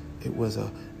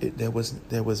 There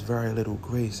was very little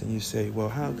grace. And you say, well,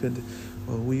 how could,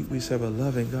 we serve a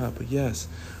loving God. But yes,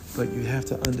 but you have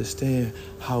to understand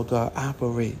how God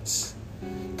operates.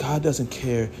 God doesn't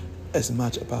care as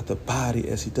much about the body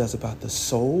as he does about the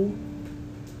soul.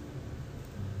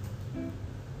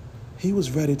 He was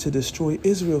ready to destroy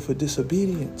Israel for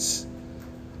disobedience.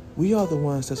 We are the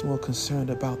ones that's more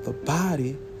concerned about the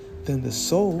body than the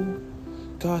soul.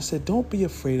 God said, don't be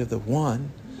afraid of the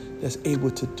one that's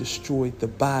able to destroy the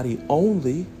body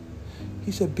only.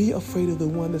 He said, be afraid of the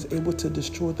one that's able to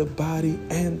destroy the body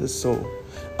and the soul.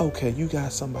 Okay, you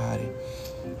got somebody,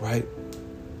 right?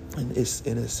 And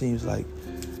it seems like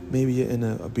maybe you're in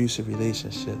an abusive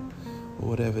relationship or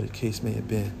whatever the case may have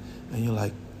been. And you're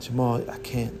like, Jamal, I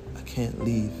can't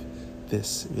leave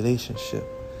this relationship.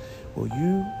 Well,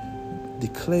 you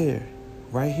declare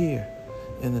right here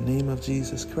in the name of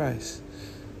Jesus Christ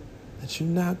that you're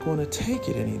not going to take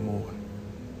it anymore.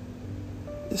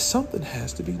 Something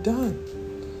has to be done.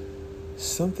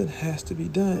 Something has to be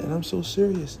done. And I'm so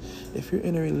serious. If you're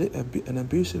in an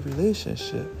abusive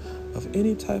relationship of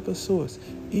any type of source,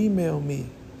 email me.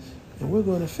 And we're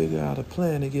going to figure out a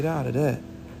plan to get out of that.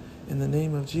 In the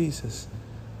name of Jesus.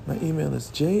 My email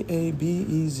is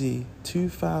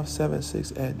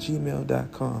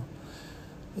jabez2576@gmail.com.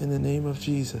 In the name of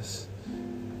Jesus.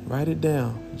 Write it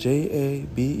down.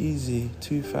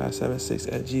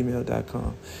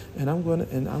 jabez2576@gmail.com. And I'm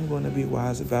going to be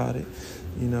wise about it,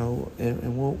 and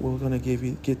we're going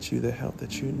to get you the help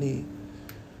that you need.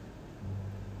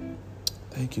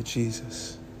 Thank you,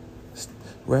 Jesus.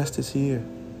 Rest is here.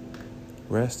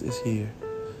 Rest is here.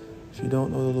 If you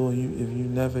don't know the Lord, if you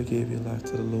never gave your life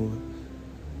to the Lord,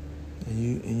 and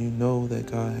you know that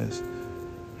God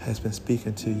has been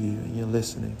speaking to you, and you're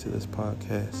listening to this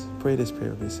podcast, pray this prayer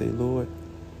with me. Say, Lord,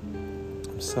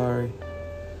 I'm sorry.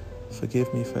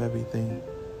 Forgive me for everything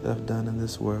that I've done in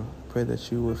this world. Pray that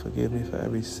you will forgive me for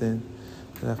every sin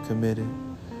that I've committed.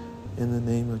 In the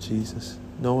name of Jesus,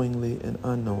 knowingly and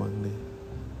unknowingly.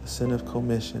 The sin of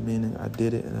commission, meaning I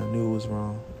did it and I knew it was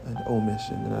wrong. And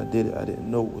omission, and I did it, I didn't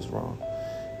know it was wrong.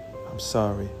 I'm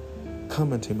sorry.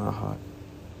 Come into my heart.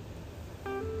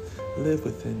 Live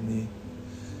within me.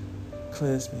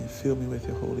 Cleanse me and fill me with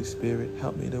your Holy Spirit.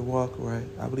 Help me to walk right.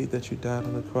 I believe that you died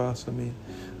on the cross for me.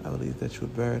 I believe that you were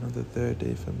buried on the third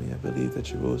day for me. I believe that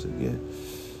you rose again.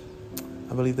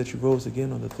 I believe that you rose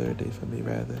again on the third day for me,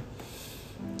 rather.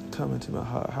 Come into my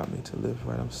heart. Help me to live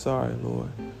right. I'm sorry, Lord.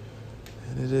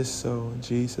 And it is so. In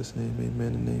Jesus' name,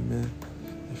 amen and amen.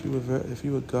 If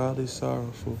you were godly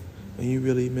sorrowful and you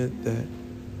really meant that,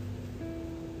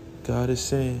 God is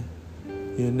saying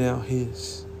you're now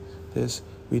his. There's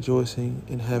rejoicing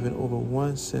in heaven over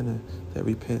one sinner that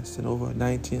repents and over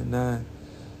 99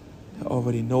 that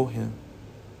already know him.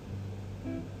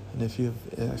 And if you're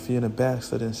in a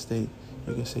backslidden state,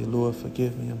 you can say, Lord,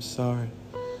 forgive me. I'm sorry.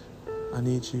 I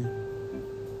need you.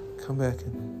 Come back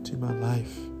into my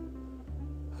life.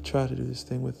 I try to do this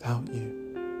thing without you.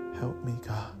 Help me,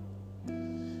 God,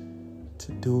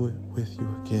 to do it with you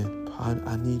again.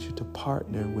 I need you to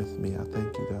partner with me. I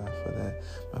thank you, God, for that.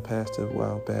 My pastor a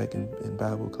while back in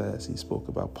Bible class, he spoke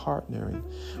about partnering,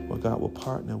 what God will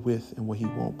partner with and what he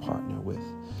won't partner with.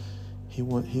 He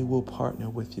will partner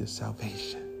with your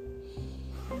salvation.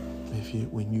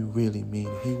 When you really mean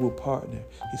it, he will partner.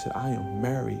 He said, I am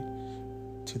married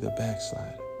to the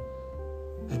backslider.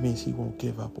 That means he won't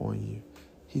give up on you.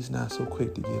 He's not so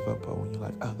quick to give up on you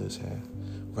like others have.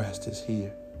 Rest is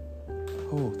here.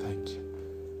 Oh, thank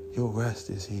you. Your rest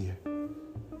is here.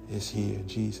 It's here. In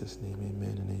Jesus' name,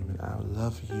 amen and amen. I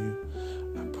love you.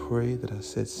 I pray that I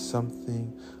said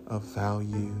something of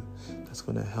value that's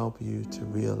going to help you to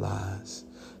realize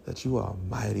that you are a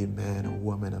mighty man or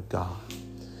woman of God.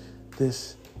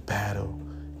 This battle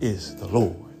is the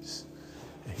Lord's,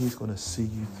 and he's going to see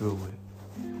you through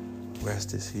it.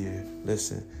 Rest is here.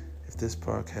 Listen, if this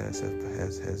podcast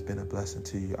has been a blessing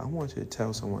to you, I want you to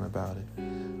tell someone about it.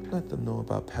 Let them know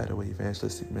about Pathway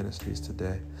Evangelistic Ministries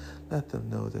today. Let them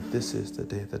know that this is the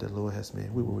day that the Lord has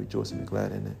made. We will rejoice and be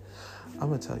glad in it. I'm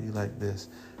going to tell you like this.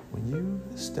 When you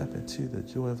step into the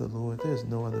joy of the Lord, there's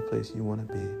no other place you want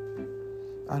to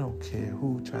be. I don't care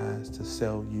who tries to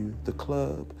sell you the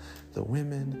club, the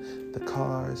women, the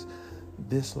cars,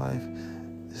 this life.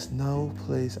 There's no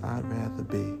place I'd rather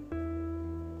be.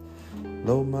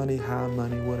 Low money, high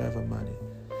money, whatever money.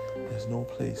 There's no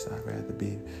place I'd rather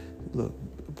be. Look,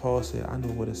 Paul said, I know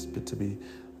what it's to be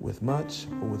with much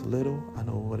or with little. I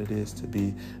know what it is to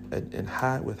be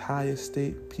with high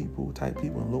estate people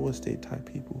and low estate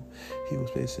type people. He was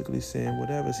basically saying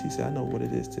whatever. He said, I know what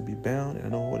it is to be bound and I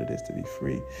know what it is to be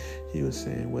free. He was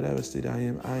saying whatever state I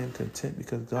am content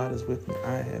because God is with me.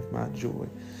 I have my joy.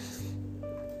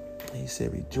 He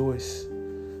said, rejoice,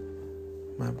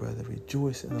 my brother.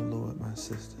 Rejoice in the Lord, my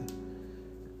sister.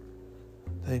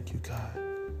 Thank you, God.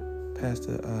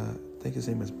 Pastor, I think his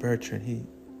name is Bertrand. He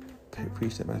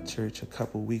preached at my church a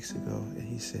couple weeks ago, and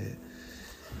he said,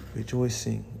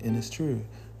 rejoicing, and it's true,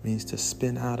 means to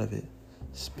spin out of it.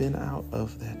 Spin out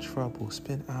of that trouble.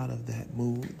 Spin out of that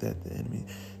mood that the enemy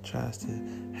tries to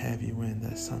have you in,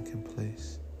 that sunken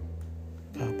place.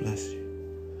 God bless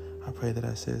you. I pray that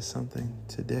I said something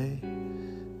today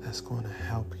that's going to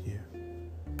help you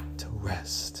to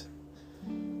rest.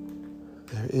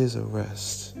 There is a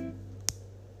rest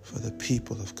for the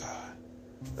people of God.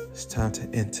 It's time to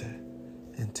enter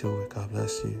into it. God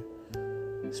bless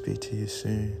you. Speak to you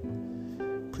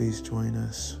soon. Please join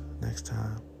us next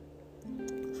time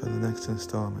for the next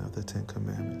installment of the 10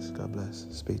 Commandments. God bless.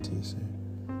 Speak to you soon.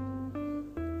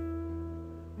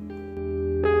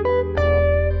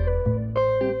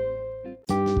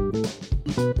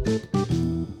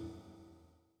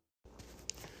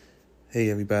 Hey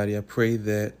everybody, I pray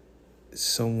that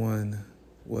someone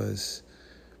was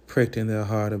pricked in their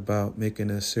heart about making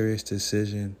a serious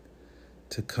decision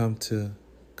to come to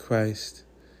Christ.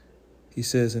 He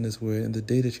says in his word, in the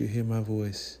day that you hear my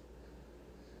voice,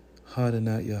 harden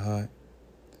not your heart.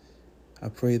 I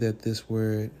pray that this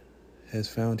word has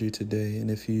found you today, and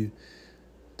if you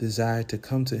desire to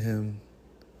come to him,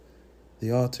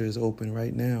 the altar is open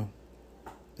right now,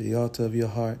 the altar of your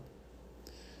heart.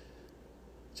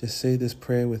 Just say this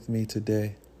prayer with me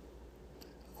today.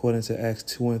 According to Acts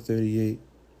 2:38, it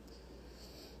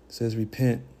says,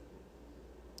 repent,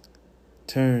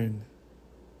 turn,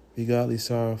 be godly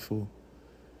sorrowful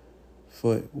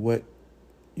for what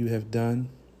you have done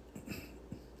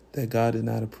that God did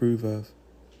not approve of.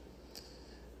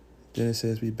 Then it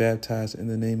says, be baptized in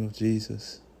the name of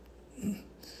Jesus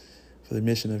for the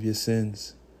remission of your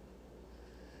sins,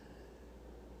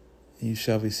 and you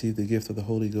shall receive the gift of the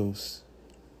Holy Ghost.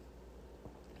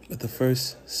 But the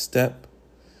first step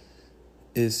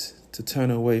is to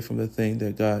turn away from the thing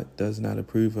that God does not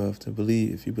approve of, to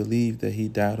believe. If you believe that he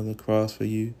died on the cross for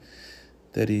you,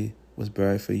 that he was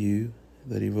buried for you,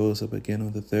 that he rose up again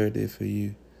on the third day for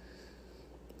you,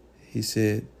 he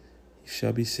said, you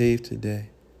shall be saved today.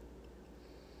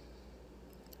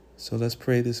 So let's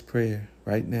pray this prayer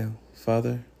right now.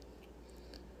 Father,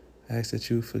 I ask that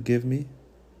you forgive me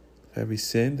for every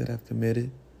sin that I've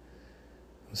committed.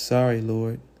 I'm sorry,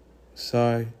 Lord. I'm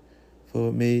sorry for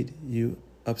what made you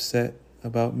upset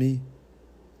about me.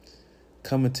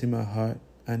 Come into my heart.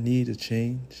 I need a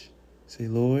change. Say,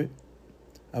 Lord,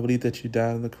 I believe that you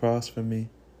died on the cross for me.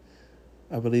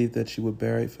 I believe that you were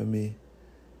buried for me.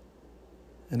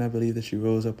 And I believe that you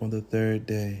rose up on the third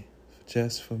day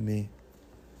just for me.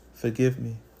 Forgive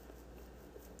me.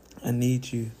 I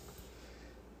need you.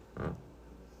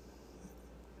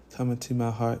 Come into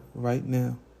my heart right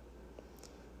now.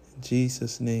 In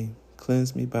Jesus' name,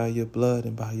 cleanse me by your blood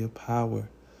and by your power.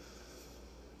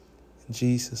 In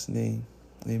Jesus' name,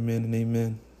 amen and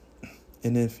amen.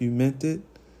 And if you meant it,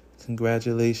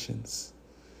 congratulations.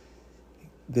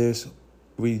 There's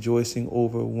rejoicing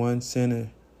over one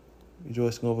sinner,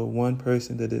 rejoicing over one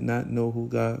person that did not know who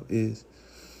God is,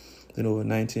 than over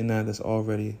 99 that's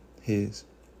already his.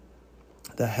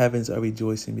 The heavens are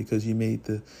rejoicing because you made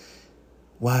the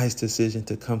wise decision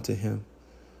to come to him.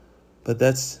 But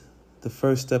that's the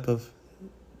first step of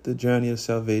the journey of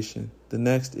salvation. The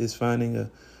next is finding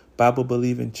a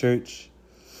Bible-believing church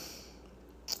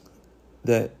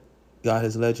that God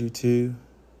has led you to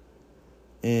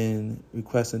in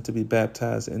requesting to be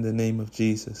baptized in the name of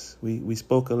Jesus. We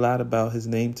spoke a lot about his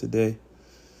name today,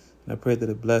 and I pray that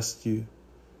it blessed you.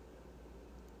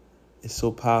 It's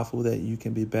so powerful that you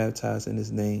can be baptized in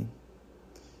his name.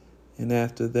 And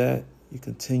after that, you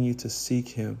continue to seek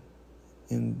him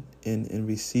in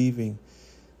receiving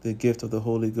the gift of the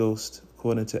Holy Ghost,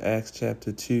 according to Acts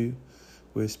chapter 2,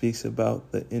 where it speaks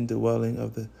about the indwelling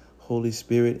of the Holy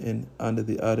Spirit and under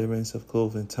the utterance of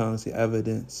cloven tongues, the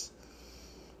evidence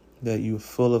that you are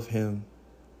full of him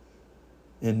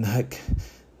and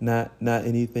not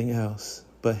anything else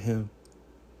but him.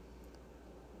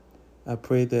 I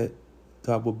pray that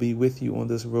God will be with you on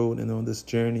this road and on this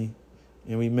journey.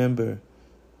 And remember,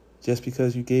 just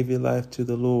because you gave your life to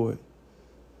the Lord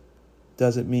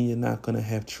doesn't mean you're not going to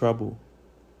have trouble.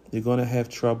 You're going to have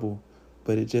trouble,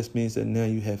 but it just means that now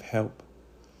you have help.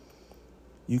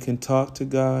 You can talk to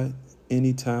God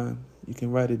anytime. You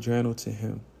can write a journal to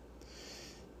him.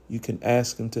 You can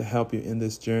ask him to help you in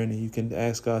this journey. You can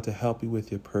ask God to help you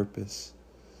with your purpose.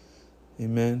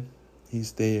 Amen.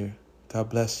 He's there. God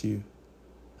bless you.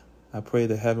 I pray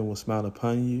that heaven will smile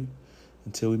upon you.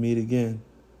 Until we meet again,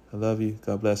 I love you.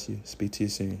 God bless you. Speak to you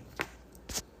soon.